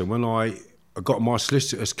later when I got my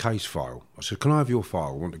solicitor's case file. I said, can I have your file?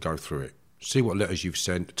 I want to go through it. See what letters you've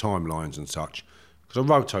sent, timelines and such. Because I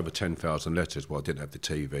wrote over 10,000 letters while I didn't have the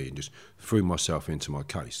TV and just threw myself into my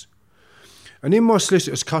case. And in my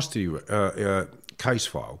solicitor's custody case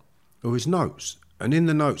file, there was notes. And in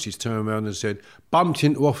the notes, he's turned around and said, bumped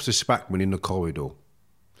into Officer Spackman in the corridor.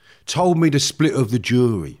 Told me the split of the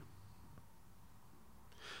jury.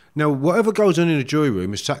 Now, whatever goes on in the jury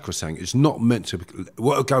room is sacrosanct. It's not meant to...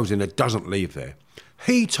 Whatever goes in there doesn't leave there.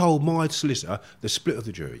 He told my solicitor the split of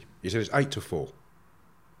the jury. He said it's 8-4.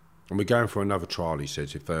 And we're going for another trial, he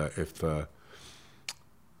says, if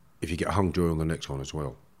you get a hung jury on the next one as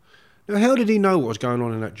well. Now, how did he know what was going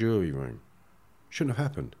on in that jury room? Shouldn't have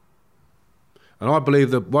happened. And I believe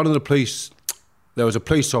that there was a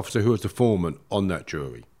police officer who was the foreman on that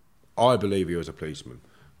jury. I believe he was a policeman.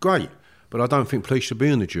 Great, but I don't think police should be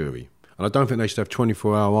in the jury. And I don't think they should have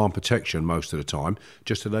 24-hour armed protection most of the time,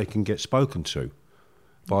 just so they can get spoken to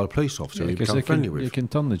by a police officer who become friendly with. You can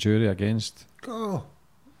turn the jury against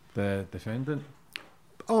the defendant.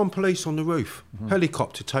 Armed police on the roof,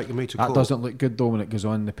 helicopter taking me to court. That doesn't look good though when it goes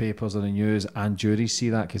on in the papers and the news and juries see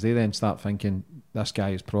that, because they then start thinking this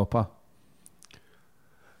guy is proper.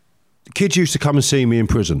 Kids used to come and see me in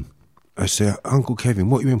prison. I say, Uncle Kevin,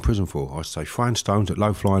 what are you in prison for? I say, throwing stones at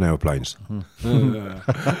low-flying aeroplanes. And then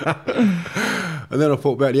I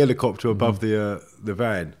thought about the helicopter above the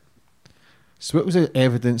van. So what was the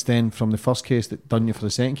evidence then from the first case that done you for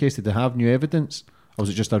the second case? Did they have new evidence? Or was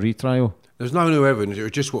it just a retrial? There's no new evidence. It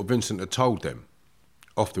was just what Vincent had told them,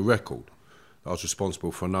 off the record. I was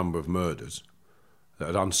responsible for a number of murders that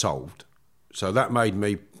had unsolved. So that made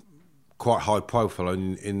me quite high profile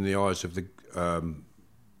in the eyes of the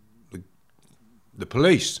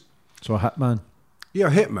police. So a hitman? Yeah,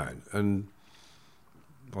 a hitman. And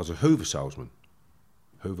I was a Hoover salesman,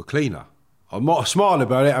 Hoover cleaner. I'm not smiling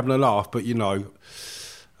about it, having a laugh, but I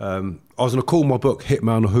was going to call my book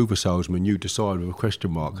Hitman or Hoover Salesman, You Decide, with a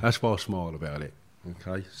question mark. That's why I smile about it.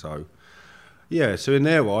 Okay, so in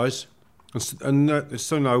their eyes,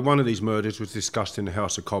 one of these murders was discussed in the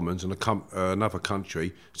House of Commons, and another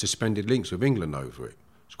country suspended links with England over it.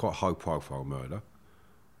 It's quite a high-profile murder.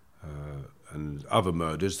 And other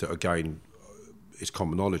murders that, again, it's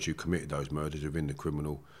common knowledge who committed those murders within the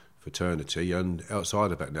criminal fraternity and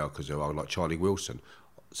outside of that now, because there are like Charlie Wilson.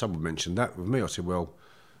 Someone mentioned that with me. I said, well,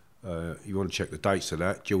 You want to check the dates of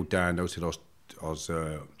that. Jill Dando said I was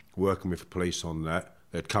working with the police on that.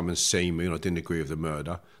 They'd come and see me and I didn't agree with the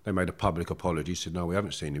murder. They made a public apology, said, no, we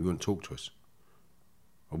haven't seen him, he wouldn't talk to us.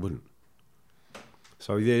 I wouldn't.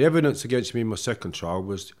 So the evidence against me in my second trial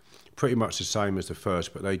was pretty much the same as the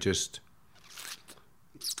first, but they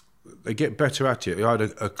get better at it. I had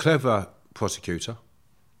a clever prosecutor,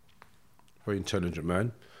 very intelligent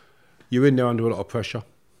man. You're in there under a lot of pressure.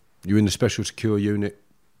 You're in the special secure unit.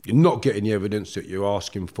 You're not getting the evidence that you're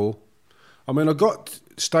asking for. I mean, I got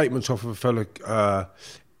statements off of a fellow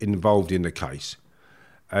involved in the case,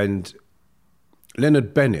 and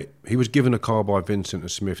Leonard Bennett, he was given a car by Vincent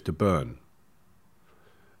and Smith to burn.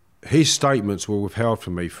 His statements were withheld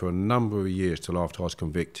from me for a number of years till after I was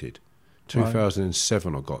convicted.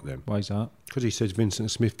 2007 I got them. Why is that? Because he says Vincent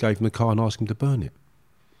and Smith gave him the car and asked him to burn it.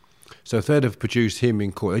 So if they'd have produced him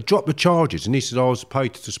in court, they dropped the charges, and he said I was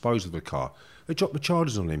paid to dispose of the car. They dropped the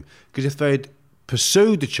charges on him, because if they'd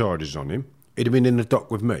pursued the charges on him, he'd have been in the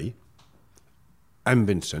dock with me and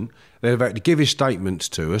Vincent. They'd have had to give his statements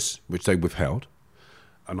to us, which they withheld,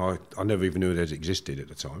 and I never even knew they existed at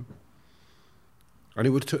the time. And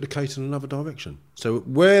it would have took the case in another direction. So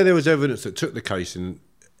where there was evidence that took the case in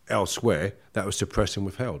elsewhere, that was suppressed and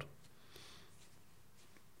withheld.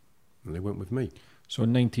 And they went with me. So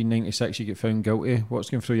in 1996 you get found guilty. What's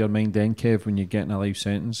going through your mind then, Kev, when you're getting a life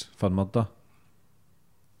sentence for murder?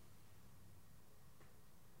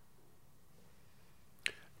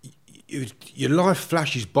 Your life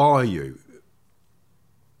flashes by you.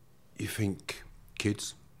 You think,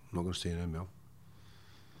 kids, I'm not going to see them now.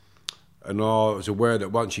 And I was aware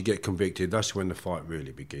that once you get convicted, that's when the fight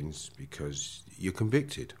really begins, because you're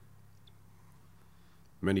convicted.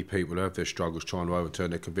 Many people have their struggles trying to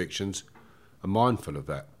overturn their convictions, are mindful of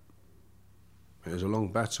that. It was a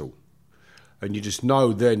long battle. And you just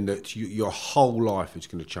know then that your whole life is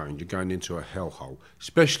going to change. You're going into a hellhole,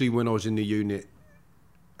 especially when I was in the unit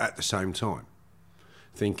at the same time,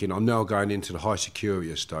 thinking I'm now going into the high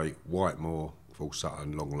security estate, Whitemoor, Full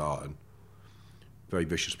Sutton, Long Larton. Very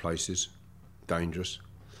vicious places, dangerous.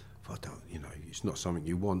 But it's not something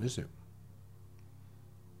you want, is it?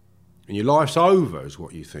 And your life's over, is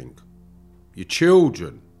what you think. Your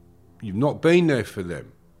children, you've not been there for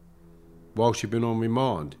them whilst you've been on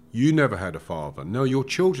remand. You never had a father. No, your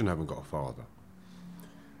children haven't got a father.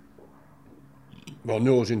 Well, I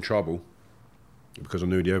knew I was in trouble because I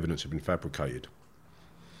knew the evidence had been fabricated.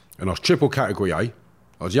 And I was triple category A. I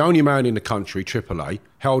was the only man in the country, triple A,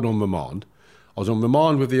 held on remand. I was on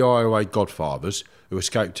remand with the IOA Godfathers, who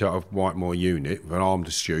escaped out of Whitemoor unit with an armed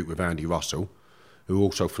dispute with Andy Russell, who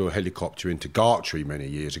also flew a helicopter into Gartree many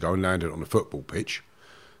years ago and landed on a football pitch.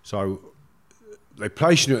 So they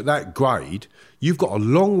place you at that grade. You've got a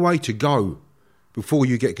long way to go before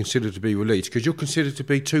you get considered to be released, because you're considered to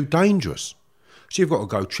be too dangerous. So you've got to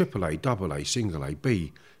go AAA, AA, single A,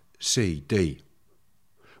 B, C, D.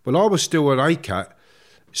 Well, I was still at ACAT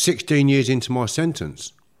 16 years into my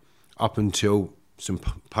sentence, up until some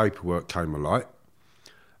paperwork came alight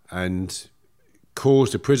and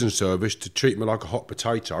caused the prison service to treat me like a hot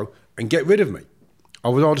potato and get rid of me.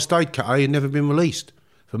 I'd have stayed Cat A and never been released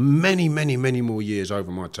for many, many, many more years over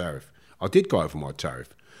my tariff. I did go over my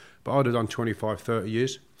tariff, but I'd have done 25, 30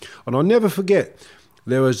 years. And I'll never forget,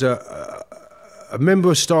 there was a member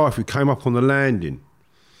of staff who came up on the landing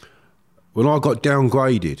when I got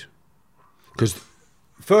downgraded. Because,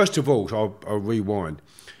 first of all, I'll rewind,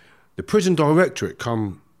 the prison directorate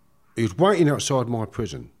he was waiting outside my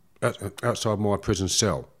prison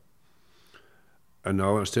cell. And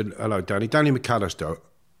I said, hello, Danny. Danny McAllister,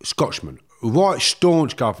 Scotchman, right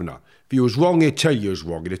staunch governor. If he was wrong, he'd tell you he was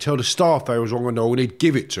wrong. He'd tell the staff they was wrong and all, and he'd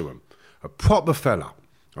give it to them. A proper fella.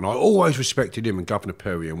 And I always respected him and Governor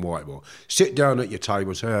Perry and Whitemoor. Sit down at your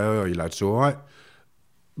table and say, how are you lads, all right?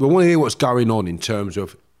 We want to hear what's going on in terms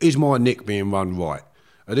of, is my nick being run right?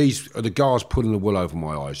 Are the guards pulling the wool over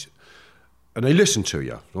my eyes? And they listen to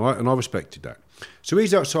you, right? And I respected that. So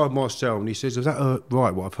he's outside my cell and he says, is that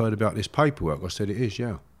right, what I've heard about this paperwork? I said, it is,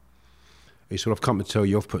 yeah. He said, I've come to tell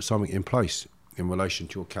you I've put something in place in relation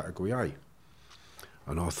to your category A.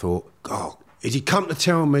 And I thought, God, is he come to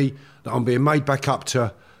tell me that I'm being made back up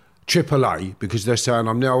to AAA because they're saying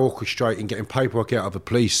I'm now orchestrating getting paperwork out of the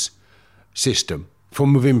police system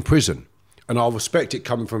from within prison? And I'll respect it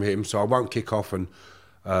coming from him, so I won't kick off and,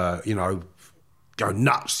 go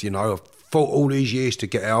nuts, I've fought all these years to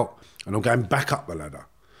get out, and I'm going back up the ladder.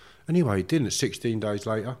 Anyway, he didn't. 16 days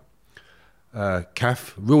later,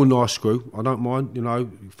 CAF, real nice screw. I don't mind,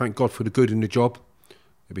 thank God for the good in the job.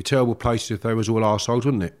 It'd be terrible places if they was all arseholes,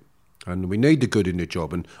 wouldn't it? And we need the good in the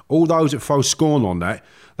job. And all those that throw scorn on that,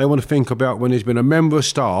 they want to think about when there's been a member of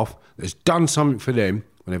staff that's done something for them,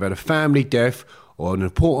 when they've had a family death or an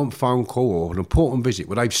important phone call or an important visit,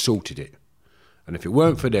 well, they've sorted it. And if it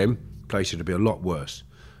weren't for them, the place would be a lot worse.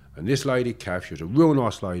 And this lady, Kath, she was a real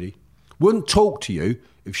nice lady, wouldn't talk to you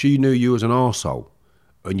if she knew you was an arsehole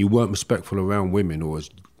and you weren't respectful around women or was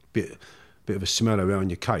a bit of a smell around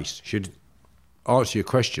your case. She'd answer your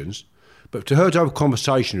questions, but to her to have a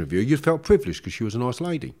conversation with you, you felt privileged because she was a nice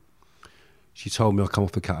lady. She told me I'd come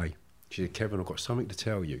off the Cat A. She said, Kevin, I've got something to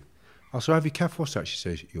tell you. I said, have you, Kath? What's that? She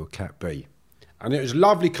says, you're Cat B. And it was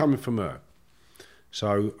lovely coming from her.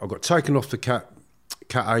 So I got taken off the Cat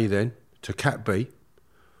A then to Cat B,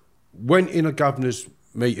 went in a governor's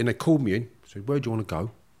meeting, they called me in, said, where do you want to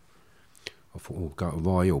go? I thought, oh, go to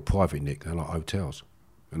Rye or Private Nick, they're like hotels.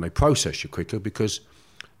 And they process you quicker because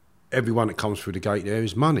everyone that comes through the gate there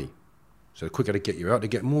is money. So the quicker they get you out, they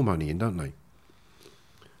get more money in, don't they?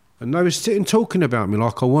 And they were sitting talking about me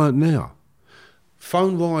like I weren't there.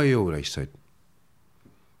 Phone Rye Hill, they said.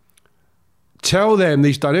 Tell them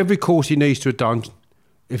he's done every course he needs to have done,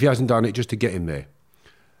 if he hasn't done it, just to get him there.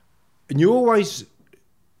 And you always,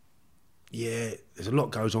 there's a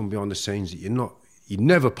lot goes on behind the scenes that you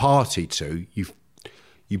never party to,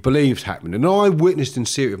 you believe's happening. And I witnessed and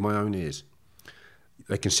see it with my own ears.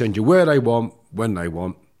 They can send you where they want, when they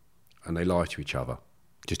want, and they lie to each other,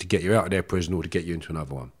 just to get you out of their prison or to get you into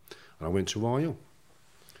another one. And I went to Rye Hill.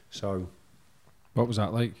 So, what was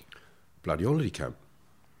that like? Bloody holiday camp.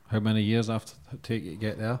 How many years after did it take you to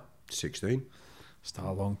get there? 16. Still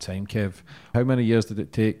a long time, Kev. How many years did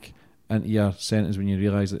it take into your sentence when you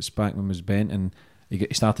realised that Spackman was bent and he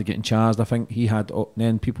started getting charged? I think he had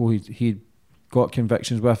then people he got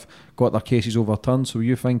convictions with, got their cases overturned. So were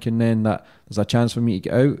you thinking then that there's a chance for me to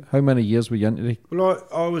get out? How many years were you into it? Well,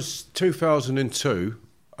 I was 2002.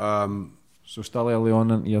 So still early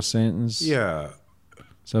on into your sentence? Yeah.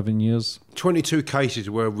 7 years. 22 cases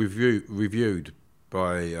were reviewed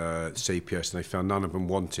by CPS and they found none of them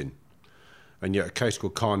wanting. And yet a case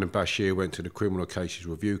called Khan and Bashir went to the Criminal Cases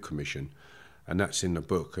Review Commission, and that's in the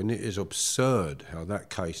book. And it is absurd how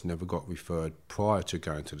that case never got referred prior to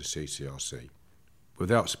going to the CCRC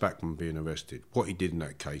without Spackman being arrested. What he did in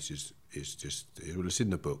that case is just, it's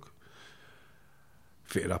in the book.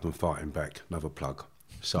 Fitted up and fighting back, another plug.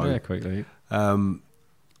 So, yeah, quite right. And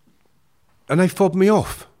they fobbed me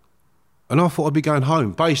off. And I thought I'd be going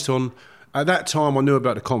home based on, at that time I knew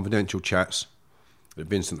about the confidential chats that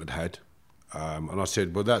Vincent had. And I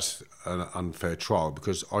said, well, that's an unfair trial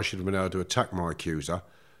because I should have been able to attack my accuser,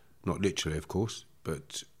 not literally, of course,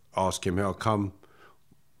 but ask him how come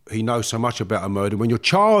he knows so much about a murder when you're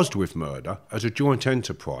charged with murder as a joint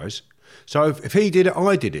enterprise. So if he did it,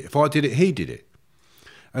 I did it. If I did it, he did it.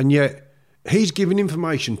 And yet he's giving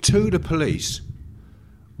information to the police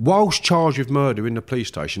whilst charged with murder in the police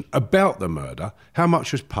station about the murder, how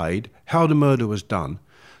much was paid, how the murder was done.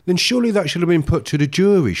 Then surely that should have been put to the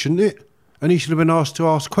jury, shouldn't it? And he should have been asked to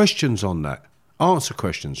ask questions on that. Answer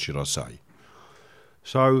questions, should I say.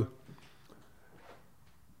 So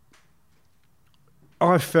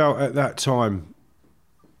I felt at that time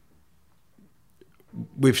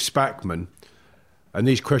with Spackman and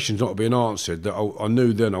these questions not being answered that I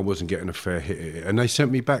knew then I wasn't getting a fair hit at it. And they sent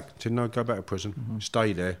me back to go back to prison,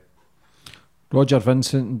 stay there. Roger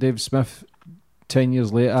Vincent and Dave Smith, 10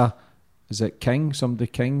 years later, is it King? Somebody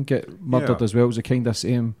King get murdered as well. It was a kind of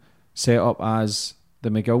same set up as the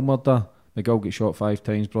McGill murder. McGill got shot 5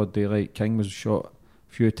 times broad daylight. King was shot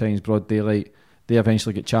a few times broad daylight. They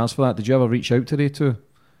eventually get charged for that. Did you ever reach out to they two?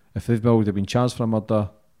 If they've already been charged for a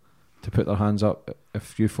murder, to put their hands up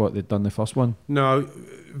if you thought they'd done the first one? No,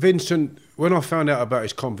 Vincent, when I found out about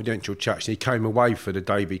his confidential chats, he came away for the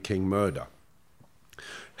Davy King murder.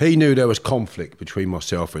 He knew there was conflict between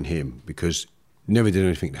myself and him because he never did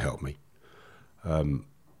anything to help me.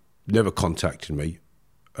 Never contacted me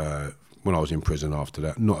when I was in prison after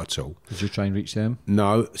that, not at all. Did you try and reach them?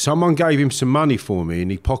 No, someone gave him some money for me and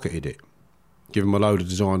he pocketed it. Give him a load of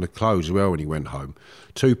designer clothes as well when he went home.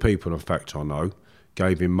 2 people, in fact, I know,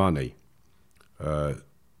 gave him money.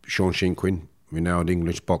 Sean Shinkwin, renowned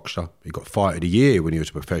English boxer. He got Fight of the Year when he was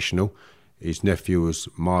a professional. His nephew was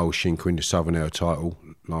Miles Shinkwin, the Southern Air title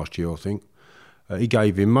last year, I think. He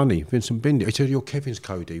gave him money. Vincent Bindi. He said, you're Kevin's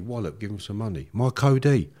Cody. Wallop, give him some money. My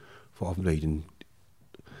Cody. Thought I'm leading.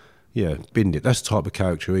 Yeah, Bindit. That's the type of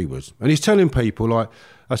character he was. And he's telling people, like,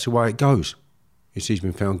 that's the way it goes. He's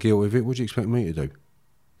been found guilty of it. What do you expect me to do?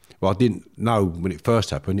 Well, I didn't know when it first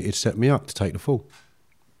happened, it set me up to take the fall.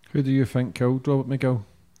 Who do you think killed Robert McGill?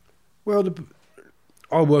 Well,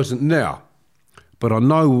 I wasn't there. But I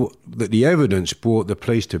know that the evidence brought the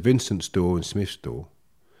police to Vincent's door and Smith's door,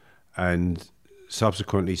 and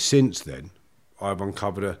subsequently since then, I've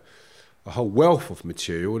uncovered a whole wealth of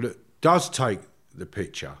material that does take the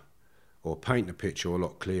picture or paint the picture a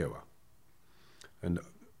lot clearer. And,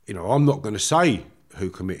 you know, I'm not going to say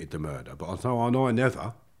who committed the murder, but I know I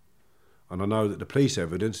never. And I know that the police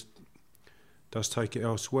evidence does take it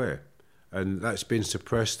elsewhere. And that's been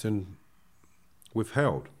suppressed and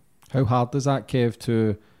withheld. How hard is that, Kev,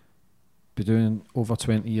 to be doing over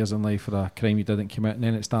 20 years in life for a crime you didn't commit, and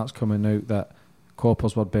then it starts coming out that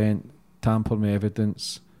coppers were bent, tampering with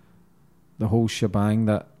evidence, the whole shebang,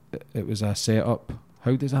 that it was a set-up?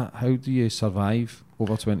 How do you survive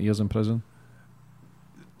over 20 years in prison?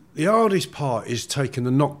 The hardest part is taking the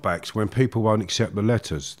knockbacks when people won't accept the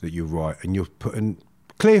letters that you write, and you're putting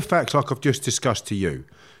clear facts like I've just discussed to you.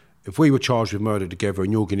 If we were charged with murder together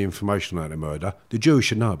and you're getting information about the murder, the jury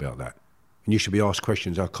should know about that. And you should be asked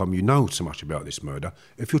questions, how come you know so much about this murder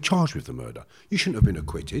if you're charged with the murder? You shouldn't have been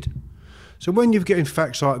acquitted. So when you're getting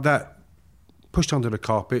facts like that pushed under the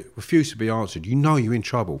carpet, refused to be answered, you know you're in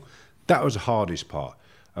trouble. That was the hardest part.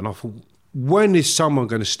 And I thought, when is someone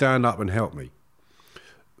going to stand up and help me?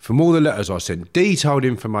 From all the letters I sent, detailed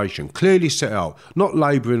information, clearly set out, not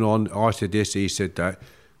labouring on, I said this, he said that.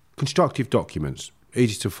 Constructive documents,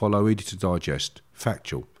 easy to follow, easy to digest,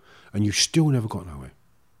 factual. And you still never got nowhere.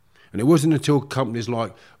 And it wasn't until companies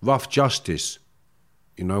like Rough Justice,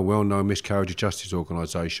 you know, well-known miscarriage of justice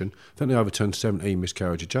organisation, I think they overturned 17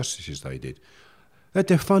 miscarriage of justices they did. They had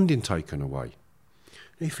their funding taken away.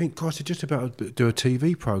 And you think, gosh, they're just about to do a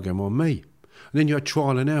TV programme on me. And then you had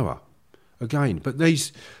trial and error again. But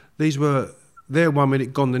these were there 1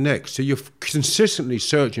 minute, gone the next. So you're consistently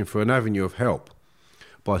searching for an avenue of help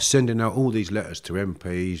by sending out all these letters to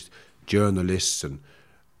MPs, journalists and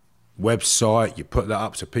website. You put that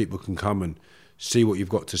up so people can come and see what you've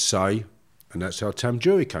got to say. And that's how Tam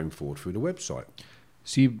Jury came forward through the website.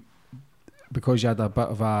 See, because you had a bit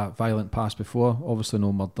of a violent past before, obviously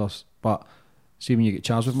no murders, but see, when you get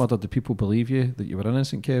charged with murder, do people believe you that you were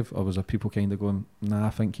innocent, Kev? Or was there people kind of going, nah, I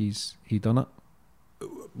think he done it?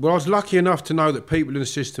 Well, I was lucky enough to know that people in the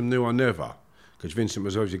system knew I never, because Vincent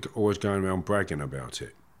was always going around bragging about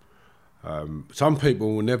it. Some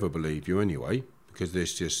people will never believe you anyway, because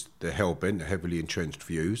they're hell-bent, they're heavily entrenched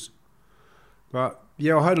views. But,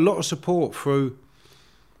 yeah, I had a lot of support through...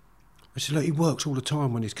 I said, look, he works all the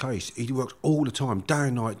time on his case. He works all the time, day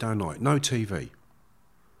and night, no TV.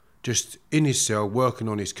 Just in his cell, working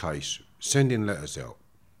on his case, sending letters out.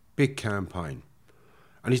 Big campaign.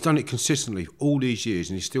 And he's done it consistently all these years,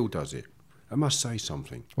 and he still does it. I must say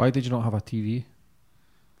something. Why did you not have a TV?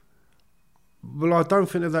 Well, I don't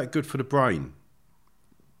think they're that good for the brain.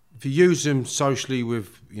 If you use them socially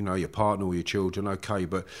with, you know, your partner or your children, okay,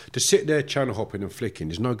 but to sit there channel hopping and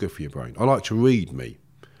flicking is no good for your brain. I like to read me,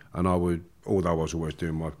 and I would, although I was always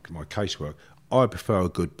doing my casework, I prefer a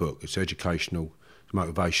good book. It's educational, it's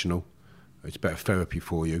motivational, it's better therapy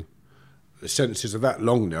for you. The sentences are that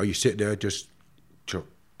long now, you sit there just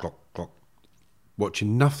clock,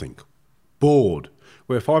 watching nothing, bored.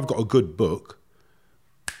 Where if I've got a good book,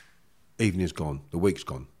 evening's gone, the week's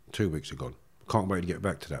gone, 2 weeks are gone. Can't wait to get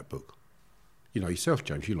back to that book. You know yourself,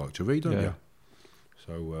 James, you like to read, don't you?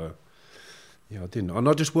 So, I didn't. And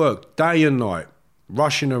I just worked day and night,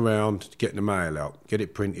 rushing around, getting the mail out, get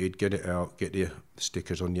it printed, get it out, get the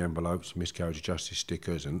stickers on the envelopes, miscarriage of justice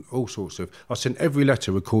stickers and all sorts of... I sent every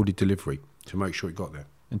letter recorded delivery to make sure it got there.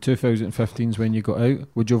 In 2015 is when you got out.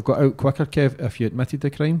 Would you have got out quicker, Kev, if you admitted the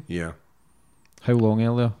crime? Yeah. How long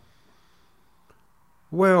earlier?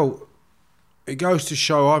 Well, it goes to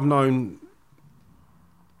show I've known...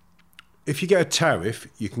 If you get a tariff,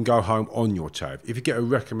 you can go home on your tariff. If you get a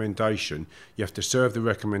recommendation, you have to serve the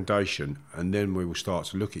recommendation and then we will start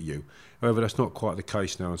to look at you. However, that's not quite the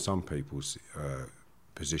case now in some people's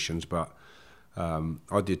positions, but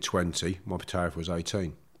I did 20, my tariff was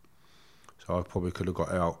 18. So I probably could have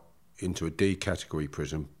got out into a D category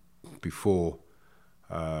prison before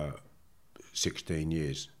 16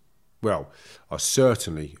 years. Well, I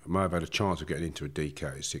certainly may have had a chance of getting into a D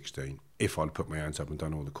cat at 16 if I'd put my hands up and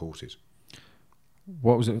done all the courses.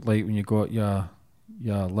 What was it like when you got your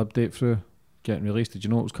lib date through, getting released? Did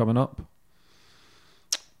you know it was coming up?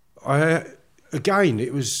 I knew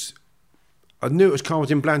it was coming. I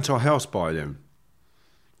was in Blantyre House by then.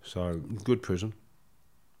 So, good prison.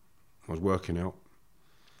 I was working out.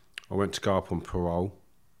 I went to go up on parole.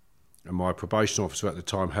 And my probation officer at the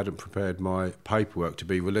time hadn't prepared my paperwork to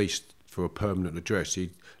be released for a permanent address.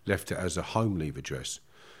 He left it as a home leave address.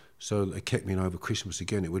 So they kept me in over Christmas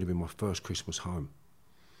again. It would have been my first Christmas home,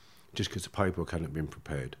 just because the paperwork hadn't been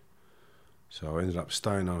prepared. So I ended up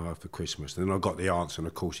staying over for Christmas. Then I got the answer, and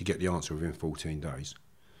of course you get the answer within 14 days.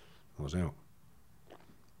 I was out.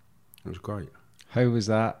 It was great. How was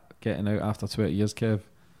that, getting out after 20 years, Kev?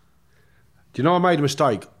 Do you know I made a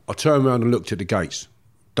mistake? I turned around and looked at the gates.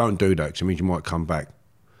 Don't do that, because it means you might come back.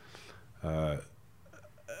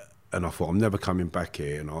 And I thought, I'm never coming back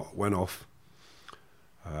here. And I went off,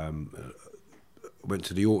 went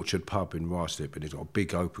to the Orchard pub in Ruislip, and it's got a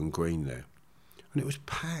big open green there. And it was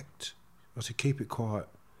packed. I said, keep it quiet.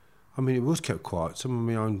 I mean, it was kept quiet. Some of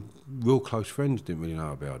my own real close friends didn't really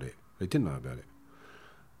know about it. They didn't know about it.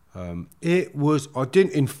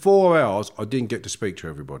 In 4 hours, I didn't get to speak to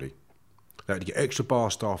everybody. They had to get extra bar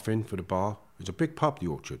staff in for the bar. It was a big pub, the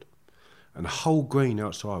Orchard. And the whole green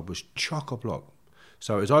outside was chock-a-block.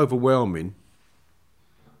 So it was overwhelming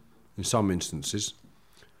in some instances.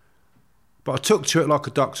 But I took to it like a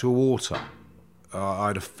duck to water. I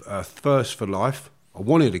had a thirst for life. I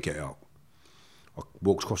wanted to get out. I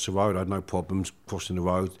walked across the road. I had no problems crossing the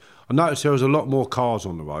road. I noticed there was a lot more cars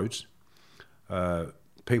on the roads.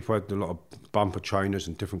 People had a lot of bumper trainers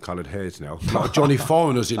and different coloured hairs now. A lot of Johnny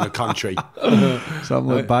Foreigners in the country. Something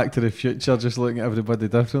like Back to the Future, just looking at everybody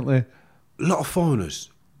differently. A lot of foreigners,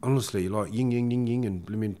 honestly, like ying, ying, ying, ying, and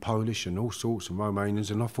blooming Polish and all sorts, and Romanians,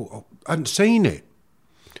 and I thought, I hadn't seen it.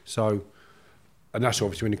 So, and that's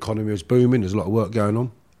obviously when the economy was booming, there's a lot of work going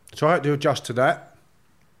on. So I had to adjust to that.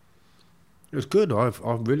 It was good, I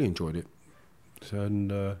really enjoyed it. So,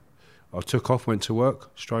 and I took off, went to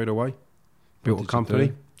work straight away, built a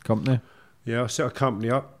company. Company? Yeah, I set a company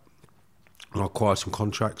up, and I acquired some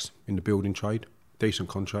contracts in the building trade, decent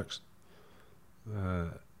contracts.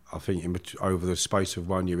 I think over the space of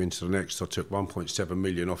 1 year into the next, I took 1.7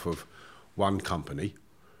 million off of one company,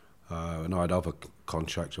 and I had other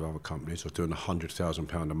contracts with other companies. I was doing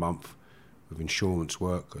 £100,000 a month with insurance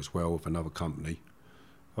work as well with another company.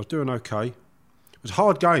 I was doing okay. It was a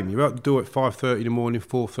hard game. You had to do it at 5:30 in the morning,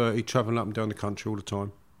 4:30, travelling up and down the country all the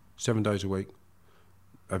time, 7 days a week,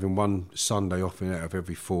 having one Sunday off out of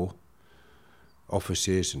every 4.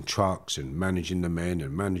 Offices and trucks and managing the men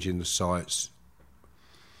and managing the sites.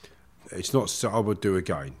 It's not so I would do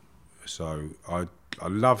again. So I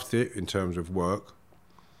loved it in terms of work.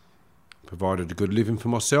 Provided a good living for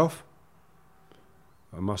myself,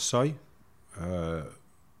 I must say. I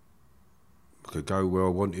could go where I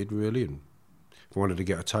wanted, really. And if I wanted to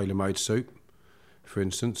get a tailor-made suit, for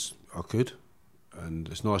instance, I could. And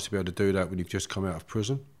it's nice to be able to do that when you've just come out of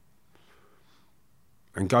prison.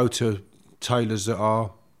 And go to tailors that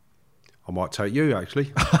are... I might take you,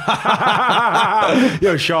 actually.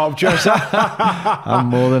 You're a sharp dresser. I'm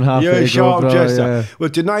more than happy You're to a sharp go, bro, dresser. yeah. Well,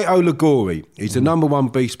 Donato Liguori, he's the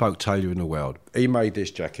 #1 bespoke tailor in the world. He made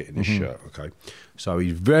this jacket and this shirt, okay? So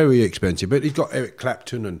he's very expensive, but he's got Eric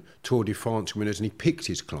Clapton and Tour de France winners, and he picks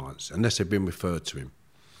his clients, unless they've been referred to him.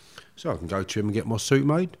 So I can go to him and get my suit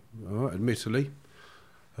made, all right, admittedly.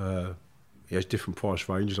 He has different price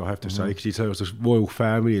ranges, I have to say, because he tells the royal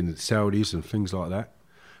family and the Saudis and things like that.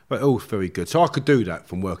 But all very good. So I could do that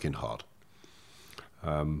from working hard.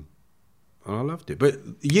 And I loved it. But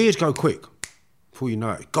years go quick. Before you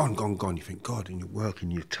know it, gone. You think, God, and you're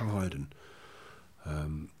working, you're tired. And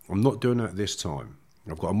I'm not doing that this time.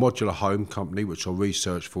 I've got a modular home company, which I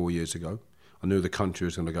researched 4 years ago. I knew the country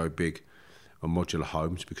was going to go big on modular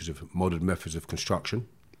homes because of modern methods of construction.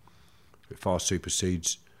 It far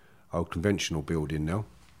supersedes old conventional building now.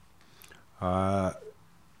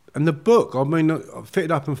 And the book, I mean,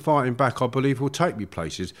 Fitted Up and Fighting Back, I believe will take me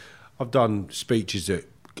places. I've done speeches at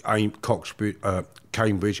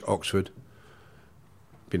Cambridge, Oxford,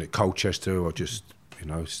 been at Colchester, or just,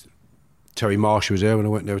 Terry Marsh was there when I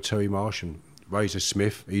went there with Terry Marsh, and Razor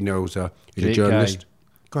Smith, he knows, he's a journalist.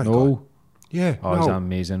 Great guy. Yeah. Oh, he's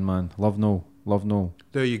amazing, man. Love Noel.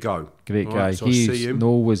 There you go. Great All guy. right, so I see him.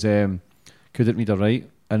 Noel was, couldn't read or write,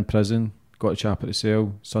 in prison, got a chap at the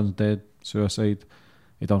cell, son's dead, suicide.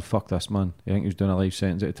 He done, fuck this, man. I think he was doing a life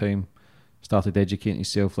sentence at the time. Started educating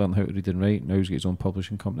himself, learning how to read and write. Now he's got his own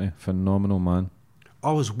publishing company. Phenomenal, man.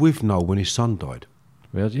 I was with Noel when his son died.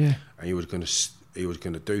 Where, yeah? And he was going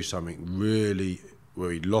to do something really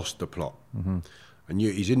where he lost the plot. Mm-hmm. And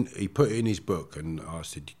he put it in his book, and I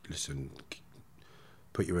said, listen,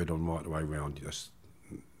 put your head on right the way round. That's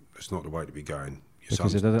not the way to be going.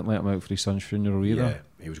 Because he didn't let him out for his son's funeral either.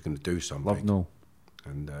 Yeah, he was going to do something. Love Noel.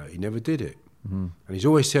 And he never did it. Mm-hmm. And he's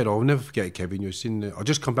always said, I'll never forget it, Kevin, you're sitting there. I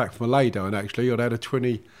just come back from a lay down, actually. I'd had a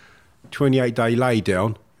 28-day lay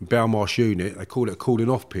down in Belmarsh unit. They call it a cooling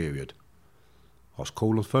off period. I was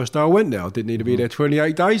cool on the first day I went there. I didn't need to be there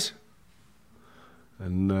 28 days.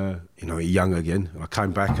 And, you're young again. And I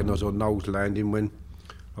came back and I was on Knowles Landing when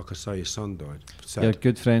Like I say, his son died. Sad. You're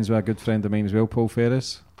good friends with a good friend of mine as well, Paul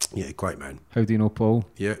Ferris. Yeah, great man. How do you know Paul?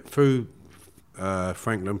 Yeah, through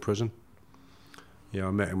Franklin Prison. Yeah,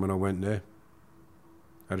 I met him when I went there.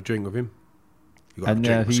 Had a drink with him. You got And a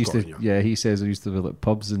drink he with used Scott, to, haven't you? he says there used to be like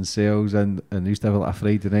pubs and sales, and they used to have like a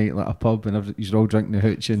Friday night, like a pub, and you're all drinking and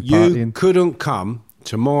hooching, You partying. couldn't come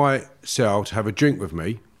to my cell to have a drink with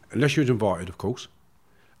me, unless you was invited, of course.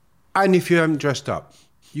 And if you haven't dressed up.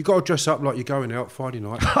 You got to dress up like you're going out Friday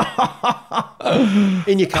night.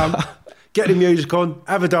 In you come. Get the music on,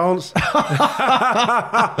 have a dance.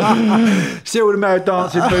 See all the mad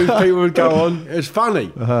dancing people would go on. It was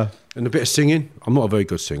funny. And a bit of singing. I'm not a very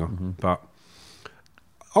good singer, but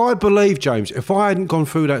I believe, James, if I hadn't gone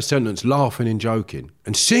through that sentence laughing and joking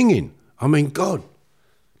and singing, I mean, God,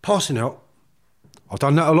 passing out. I've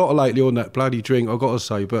done that a lot lately on that bloody drink, I've got to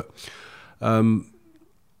say, but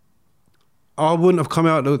I wouldn't have come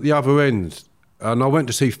out at the other end. And I went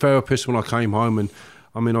to see therapists when I came home, and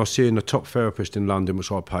I was seeing the top therapist in London,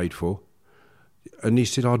 which I paid for. And he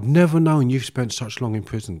said, I'd never known you've spent so long in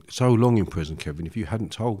prison, Kevin, if you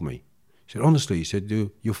hadn't told me. He said, honestly, he said,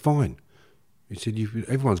 you're fine. He said,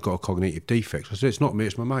 everyone's got a cognitive defect. I said, it's not me,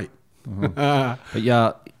 it's my mate. But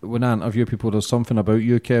yeah, when I interview people, there's something about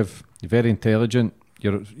you, Kev. You're very intelligent.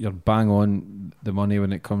 You're bang on the money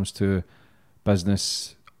when it comes to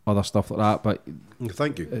business, other stuff like that. But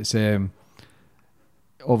Thank you. it's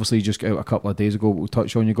obviously you just got out a couple of days ago. We'll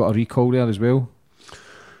touch on, you got a recall there as well.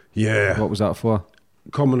 Yeah. What was that for?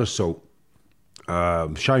 Common assault.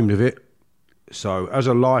 Ashamed of it. So as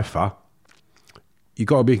a lifer, you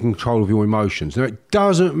got to be in control of your emotions. Now, it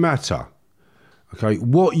doesn't matter, okay,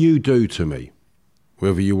 what you do to me,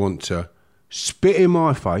 whether you want to spit in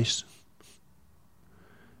my face,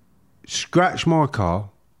 scratch my car,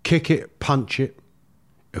 kick it, punch it.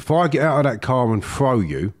 If I get out of that car and throw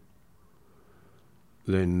you,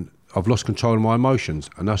 then I've lost control of my emotions,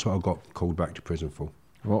 and that's what I got called back to prison for.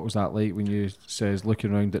 What was that like when you says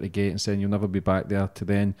looking around at the gate and saying you'll never be back there, to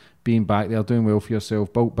then being back there, doing well for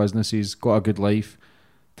yourself, built businesses, got a good life,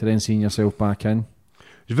 to then seeing yourself back in?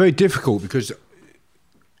 It's very difficult because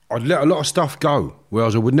I'd let a lot of stuff go,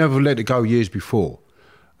 whereas I would never have let it go years before.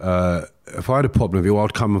 If I had a problem with you,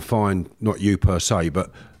 I'd come and find, not you per se,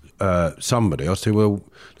 but somebody. I'd say, well,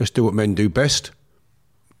 let's do what men do best.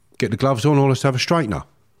 Get the gloves on, or let's have a straightener.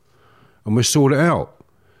 And we'll sort it out.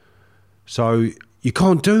 So you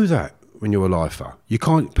can't do that when you're a lifer. You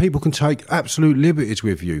can't. People can take absolute liberties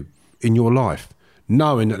with you in your life,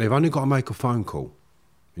 knowing that they've only got to make a phone call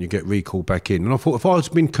and you get recalled back in. And I thought, if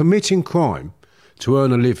I've been committing crime to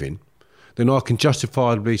earn a living, then I can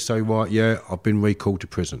justifiably say, right, yeah, I've been recalled to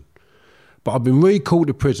prison. But I've been recalled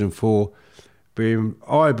to prison for being,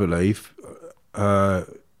 I believe, I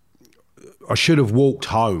should have walked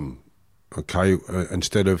home, okay,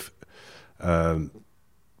 instead of...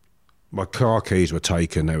 my car keys were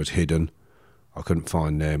taken, they was hidden. I couldn't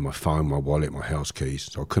find them, my phone, my wallet, my house keys,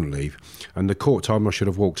 so I couldn't leave. And the court told me I should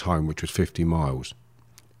have walked home, which was 50 miles.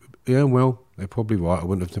 Yeah, well, they're probably right. I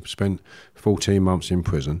wouldn't have spent 14 months in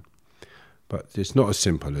prison. But it's not as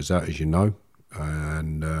simple as that, as you know.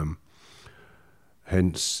 And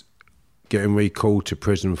hence, getting recalled to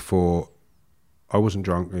prison for... I wasn't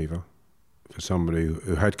drunk either. For somebody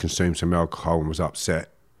who had consumed some alcohol and was upset.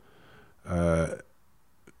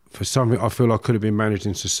 For something I feel I could have been managed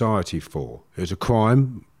in society for. It was a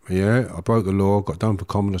crime, yeah, I broke the law, got done for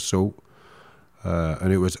common assault,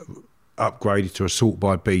 and it was upgraded to assault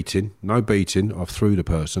by beating. No beating, I threw the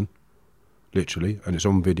person, literally, and it's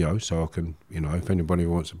on video, so I can, if anybody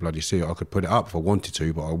wants to bloody see it, I could put it up if I wanted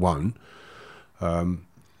to, but I won't. I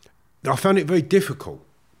found it very difficult,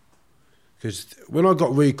 because when I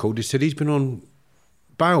got recalled, they said he's been on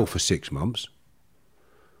bail for 6 months.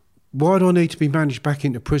 Why do I need to be managed back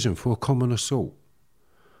into prison for a common assault?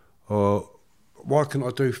 Or why can't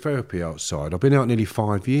I do therapy outside? I've been out nearly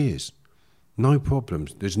 5 years. No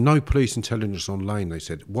problems. There's no police intelligence on lane, they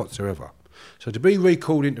said, whatsoever. So to be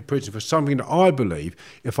recalled into prison for something that I believe,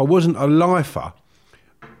 if I wasn't a lifer,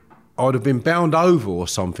 I'd have been bound over or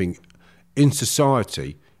something in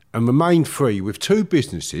society and remained free with 2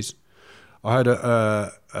 businesses. I had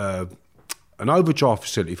an overdraft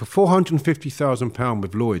facility for £450,000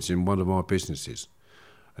 with Lloyds in one of my businesses.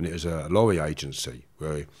 And it was a lorry agency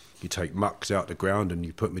where you take mucks out the ground and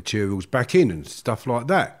you put materials back in and stuff like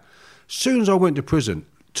that. As soon as I went to prison,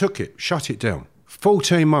 took it, shut it down.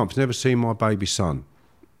 14 months, never seen my baby son.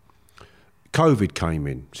 COVID came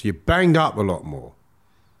in, so you banged up a lot more.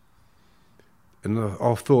 And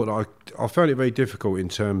I thought, I found it very difficult in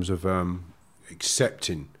terms of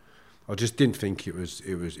accepting. I just didn't think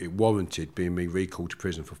it warranted being me recalled to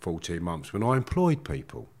prison for 14 months when I employed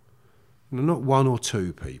people. not one or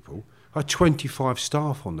two people. I had 25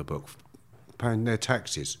 staff on the book paying their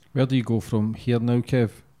taxes. Where do you go from here now,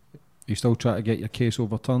 Kev? You still try to get your case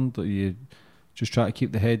overturned, or you just try to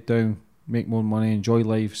keep the head down, make more money, enjoy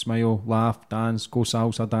life, smile, laugh, dance, go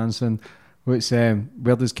salsa dancing? Where does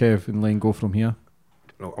Kev and Lane go from here?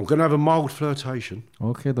 I'm going to have a mild flirtation.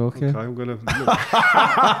 Okay. I'm going to...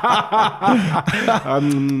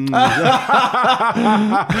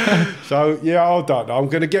 So, yeah, I don't know. I'm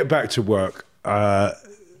going to get back to work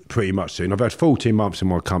pretty much soon. I've had 14 months in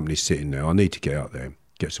my company sitting there. I need to get out there,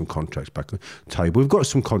 get some contracts back on the table. We've got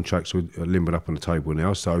some contracts limbered up on the table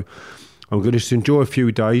now, so I'm going to just enjoy a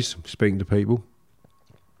few days speaking to people.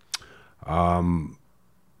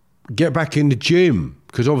 Get back in the gym,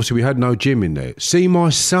 because obviously we had no gym in there. See my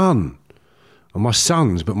son, and my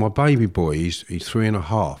sons, but my baby boy, he's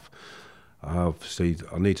 3.5. Obviously,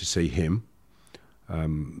 I need to see him,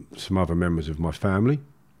 some other members of my family.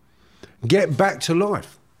 Get back to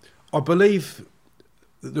life. I believe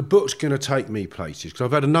that the book's going to take me places, because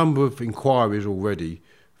I've had a number of inquiries already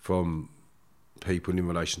from people in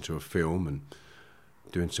relation to a film and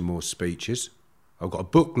doing some more speeches. I've got a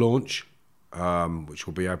book launch, which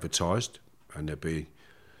will be advertised, and there'll be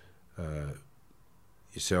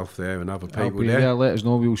yourself there and other people there. Yeah, let us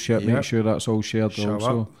know. We'll make sure that's all shared. Show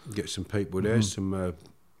also. Up, get some people there, some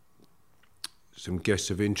guests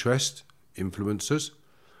of interest, influencers,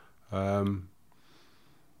 and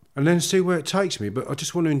then see where it takes me. But I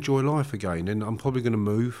just want to enjoy life again, and I'm probably going to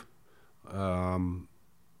move. I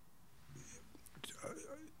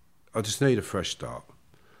just need a fresh start.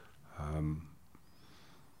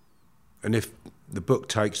 And if the book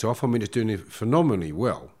takes off, I mean, it's doing it phenomenally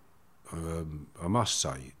well, I must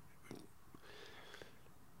say.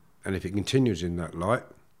 And if it continues in that light,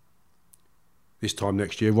 this time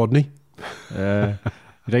next year, Rodney. You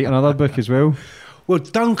write another book as well? Well,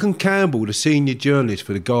 Duncan Campbell, the senior journalist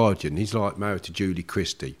for The Guardian, he's like married to Julie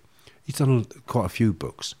Christie. He's done quite a few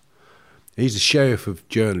books. He's the sheriff of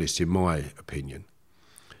journalists, in my opinion.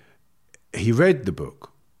 He read the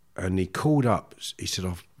book and he called up. He said,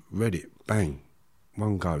 I've read it, bang,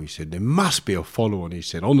 one go. He said, there must be a follow-on. He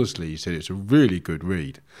said, honestly, he said, it's a really good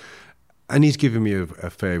read. And he's given me a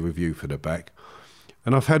fair review for the back.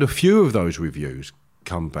 And I've had a few of those reviews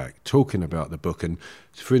come back talking about the book. And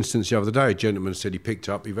for instance, the other day, a gentleman said he picked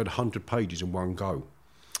up, he read 100 pages in one go.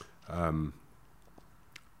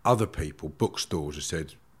 Other people, bookstores, have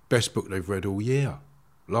said, best book they've read all year,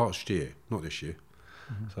 last year, not this year.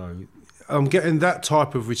 Mm-hmm. So I'm getting that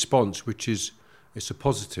type of response, which is, it's a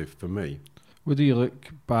positive for me. What do you look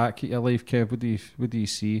back at your life, Kev? What do you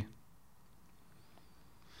see?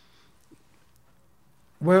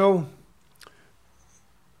 Well,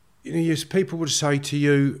 you know, yes, people would say to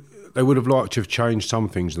you they would have liked to have changed some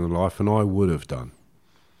things in their life, and I would have done.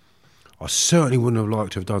 I certainly wouldn't have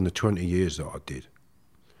liked to have done the 20 years that I did.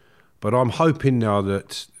 But I'm hoping now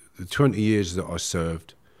that the 20 years that I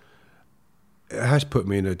served, it has put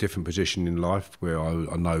me in a different position in life where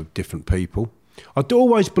I know different people. I'd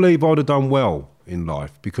always believe I'd have done well in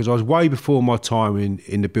life because I was way before my time in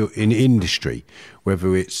industry,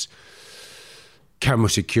 whether it's camera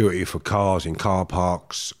security for cars in car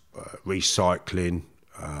parks, recycling,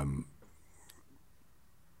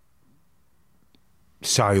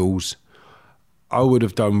 sales. I would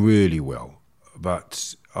have done really well.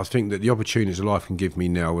 But I think that the opportunities that life can give me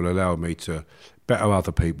now will allow me to better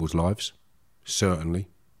other people's lives, certainly.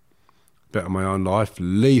 Better my own life,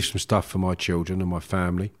 leave some stuff for my children and my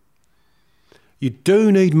family. You do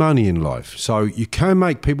need money in life, so you can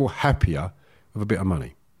make people happier with a bit of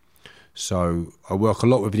money. So I work a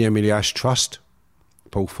lot with the Emily Ash Trust,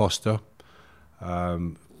 Paul Foster,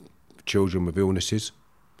 children with illnesses.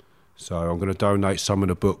 So I'm going to donate some of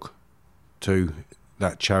the book to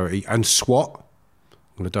that charity, and SWAT.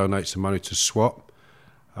 I'm going to donate some money to SWAT.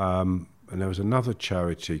 And there was another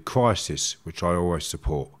charity, Crisis, which I always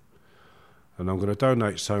support. And I'm going to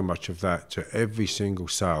donate so much of that to every single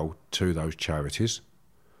sale to those charities.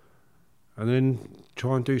 And then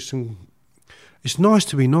try and do some... It's nice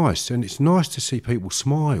to be nice, and it's nice to see people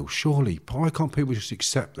smile, surely. Why can't people just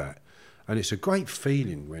accept that? And it's a great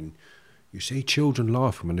feeling when you see children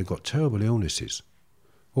laughing when they've got terrible illnesses.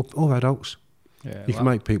 Or adults. Yeah, you can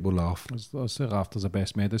make people laugh. I say laughter's the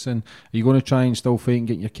best medicine. Are you going to try and still fight and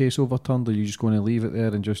get your case overturned, or are you just going to leave it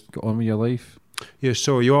there and just get on with your life? Yeah,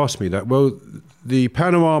 sorry, you asked me that. Well, the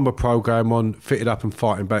Panorama programme on Fitted Up and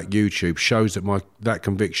Fighting Back YouTube shows that that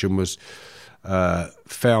conviction was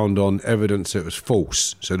found on evidence that was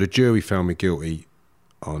false. So the jury found me guilty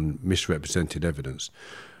on misrepresented evidence.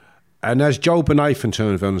 And as Joel Benathan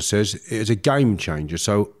turns around and says, it is a game changer.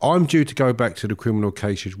 So I'm due to go back to the Criminal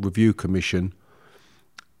Cases Review Commission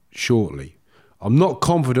shortly. I'm not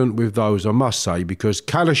confident with those, I must say, because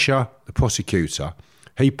Kalischer, the prosecutor,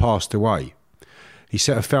 he passed away. He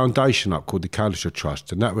set a foundation up called the Kalischer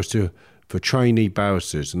Trust, and that was for trainee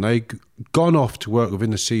barristers, and they've gone off to work within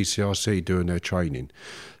the CCRC doing their training.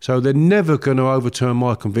 So they're never going to overturn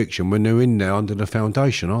my conviction when they're in there under the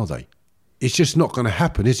foundation, are they? It's just not going to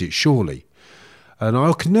happen, is it, surely? And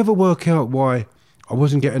I can never work out why I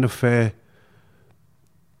wasn't getting a fair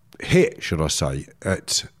hit, should I say,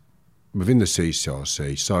 within the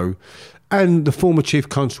CCRC. So, and the former Chief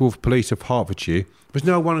Constable of Police of Hertfordshire was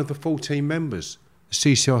now one of the 14 members, the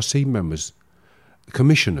CCRC members, the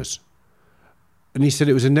commissioners. And he said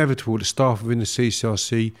it was inevitable that staff within the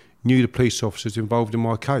CCRC knew the police officers involved in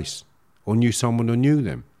my case, or knew someone who knew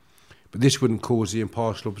them. But this wouldn't cause the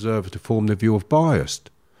impartial observer to form their view of bias.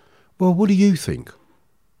 Well, what do you think?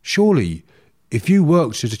 Surely, if you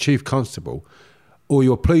worked as a chief constable, or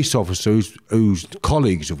your police officer whose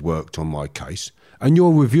colleagues have worked on my case, and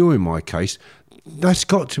you're reviewing my case, that's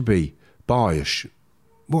got to be bias.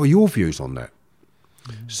 What are your views on that?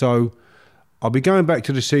 Mm-hmm. So, I'll be going back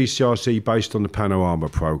to the CCRC based on the Panorama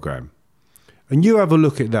programme. And you have a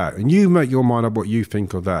look at that, and you make your mind up what you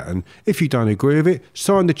think of that. And if you don't agree with it,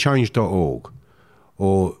 sign the change.org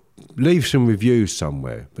or leave some reviews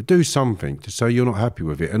somewhere. But do something to say you're not happy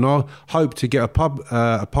with it. And I hope to get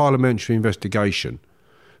a parliamentary investigation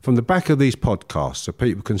from the back of these podcasts so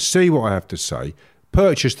people can see what I have to say,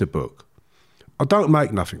 purchase the book. I don't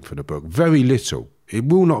make nothing for the book, very little. It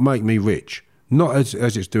will not make me rich, not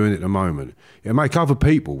as it's doing at the moment. It'll make other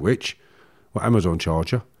people rich. Well, Amazon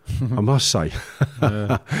charger. I must say.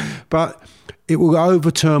 Yeah. But it will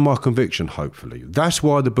overturn my conviction, hopefully. That's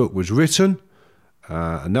why the book was written,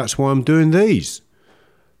 and that's why I'm doing these.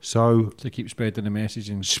 So to keep spreading the message.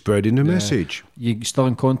 And spreading the message. You still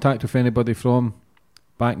in contact with anybody from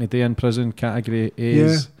back in the day in prison, category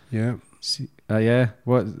A's? Yeah. Yeah.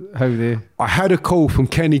 What? How they? I had a call from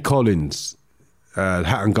Kenny Collins,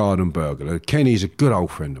 Hatton Garden burglar. Kenny's a good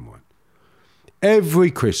old friend of mine.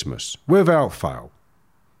 Every Christmas, without fail,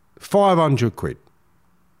 500 quid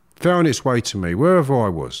found its way to me wherever I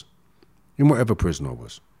was, in whatever prison I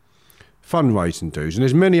was. Fundraising dues, and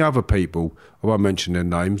there's many other people, I won't mention their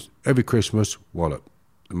names. Every Christmas, wallop,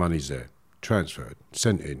 the money's there, transferred,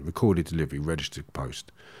 sent in, recorded delivery, registered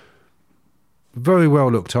post. Very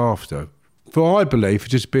well looked after, for I believe for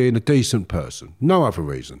just being a decent person, no other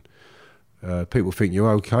reason. People think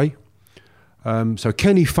you're okay. So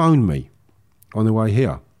Kenny phoned me on the way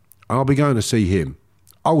here. I'll be going to see him.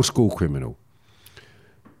 Old school criminal.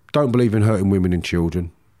 Don't believe in hurting women and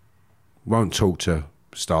children. Won't talk to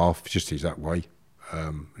staff, just he's that way,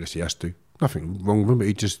 unless he has to. Nothing wrong with him,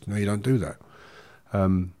 but he don't do that.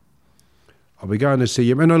 I'll be going to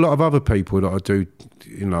see him, and a lot of other people that I do,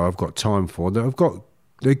 I've got time for.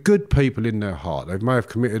 They're good people in their heart. They may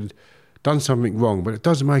have done something wrong, but it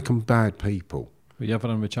doesn't make them bad people. Were you ever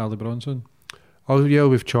in with Charlie Bronson? Oh yeah,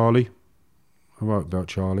 with Charlie. I wrote about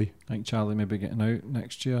Charlie. I think Charlie may be getting out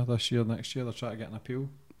next year. They're trying to get an appeal.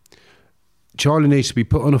 Charlie needs to be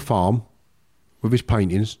put on a farm with his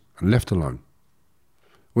paintings and left alone.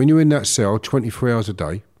 When you're in that cell 23 hours a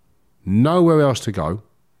day, nowhere else to go,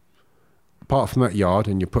 apart from that yard,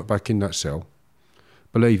 and you're put back in that cell,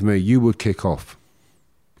 believe me, you would kick off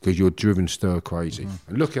because you're driven stir crazy. Mm-hmm.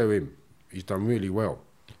 And look at him. He's done really well.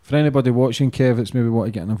 For anybody watching, Kev, that's maybe want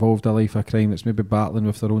to get involved in a life of crime, that's maybe battling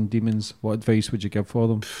with their own demons, what advice would you give for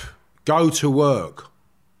them? Go to work.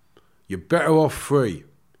 You're better off free.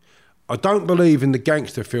 I don't believe in the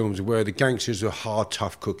gangster films where the gangsters are hard,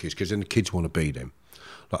 tough cookies because then the kids want to be them.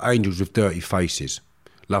 Like Angels with Dirty Faces.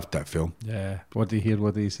 Loved that film. Yeah. What did he hear?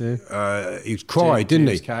 What did he say? He cried, didn't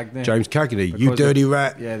he? Cagney. James Cagney. You dirty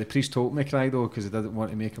rat. Yeah, the priest told me cry though because he didn't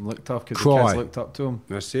want to make him look tough because the kids looked up to him.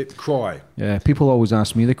 That's it. Cry. Yeah. People always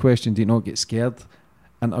ask me the question, do you not get scared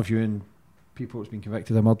interviewing people that's been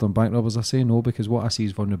convicted of murder and bank robbers? I say no, because what I see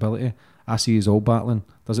is vulnerability. I see is all battling.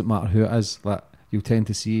 Doesn't matter who it is. Like, you'll tend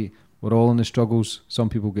to see we're all in the struggles. Some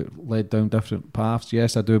people get led down different paths.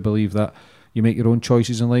 Yes, I do believe that you make your own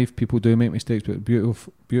choices in life. People do make mistakes, but the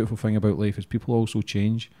beautiful thing about life is people also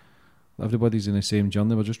change. Everybody's in the same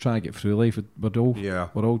journey. We're just trying to get through life.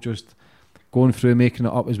 We're all just going through, making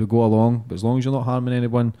it up as we go along. But as long as you're not harming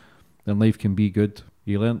anyone, then life can be good.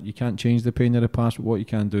 You can't change the pain of the past, but what you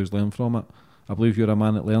can do is learn from it. I believe you're a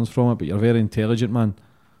man that learns from it, but you're a very intelligent man.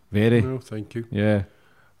 Very. Well, thank you. Yeah.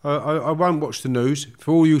 I won't watch the news.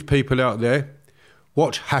 For all you people out there,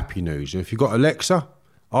 watch Happy News. And if you've got Alexa,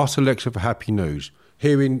 ask Alexa for Happy News.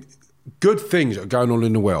 Hearing good things that are going on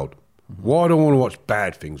in the world. Why do I want to watch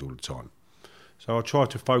bad things all the time? So I try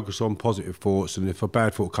to focus on positive thoughts, and if a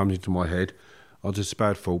bad thought comes into my head, I'll just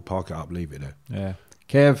bad thought, park it up, leave it there. Yeah.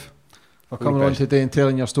 Kev, for coming on today and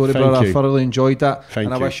telling your story, Thank brother. you. I thoroughly enjoyed that. Thank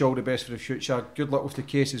and I you. wish you all the best for the future. Good luck with the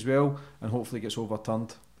case as well, and hopefully it gets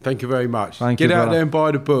overturned. Thank you very much. Thank Get you, out brother. there and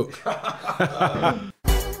buy the book.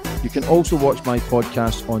 You can also watch my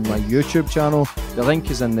podcast on my YouTube channel. The link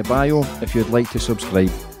is in the bio if you'd like to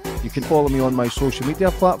subscribe. You can follow me on my social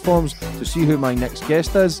media platforms to see who my next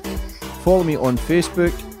guest is. Follow me on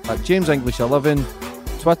Facebook at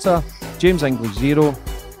JamesEnglish11, Twitter, JamesEnglish0,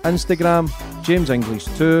 Instagram,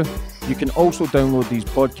 JamesEnglish2. You can also download these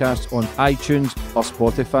podcasts on iTunes or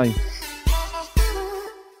Spotify.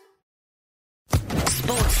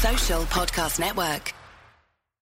 Sports Social Podcast Network.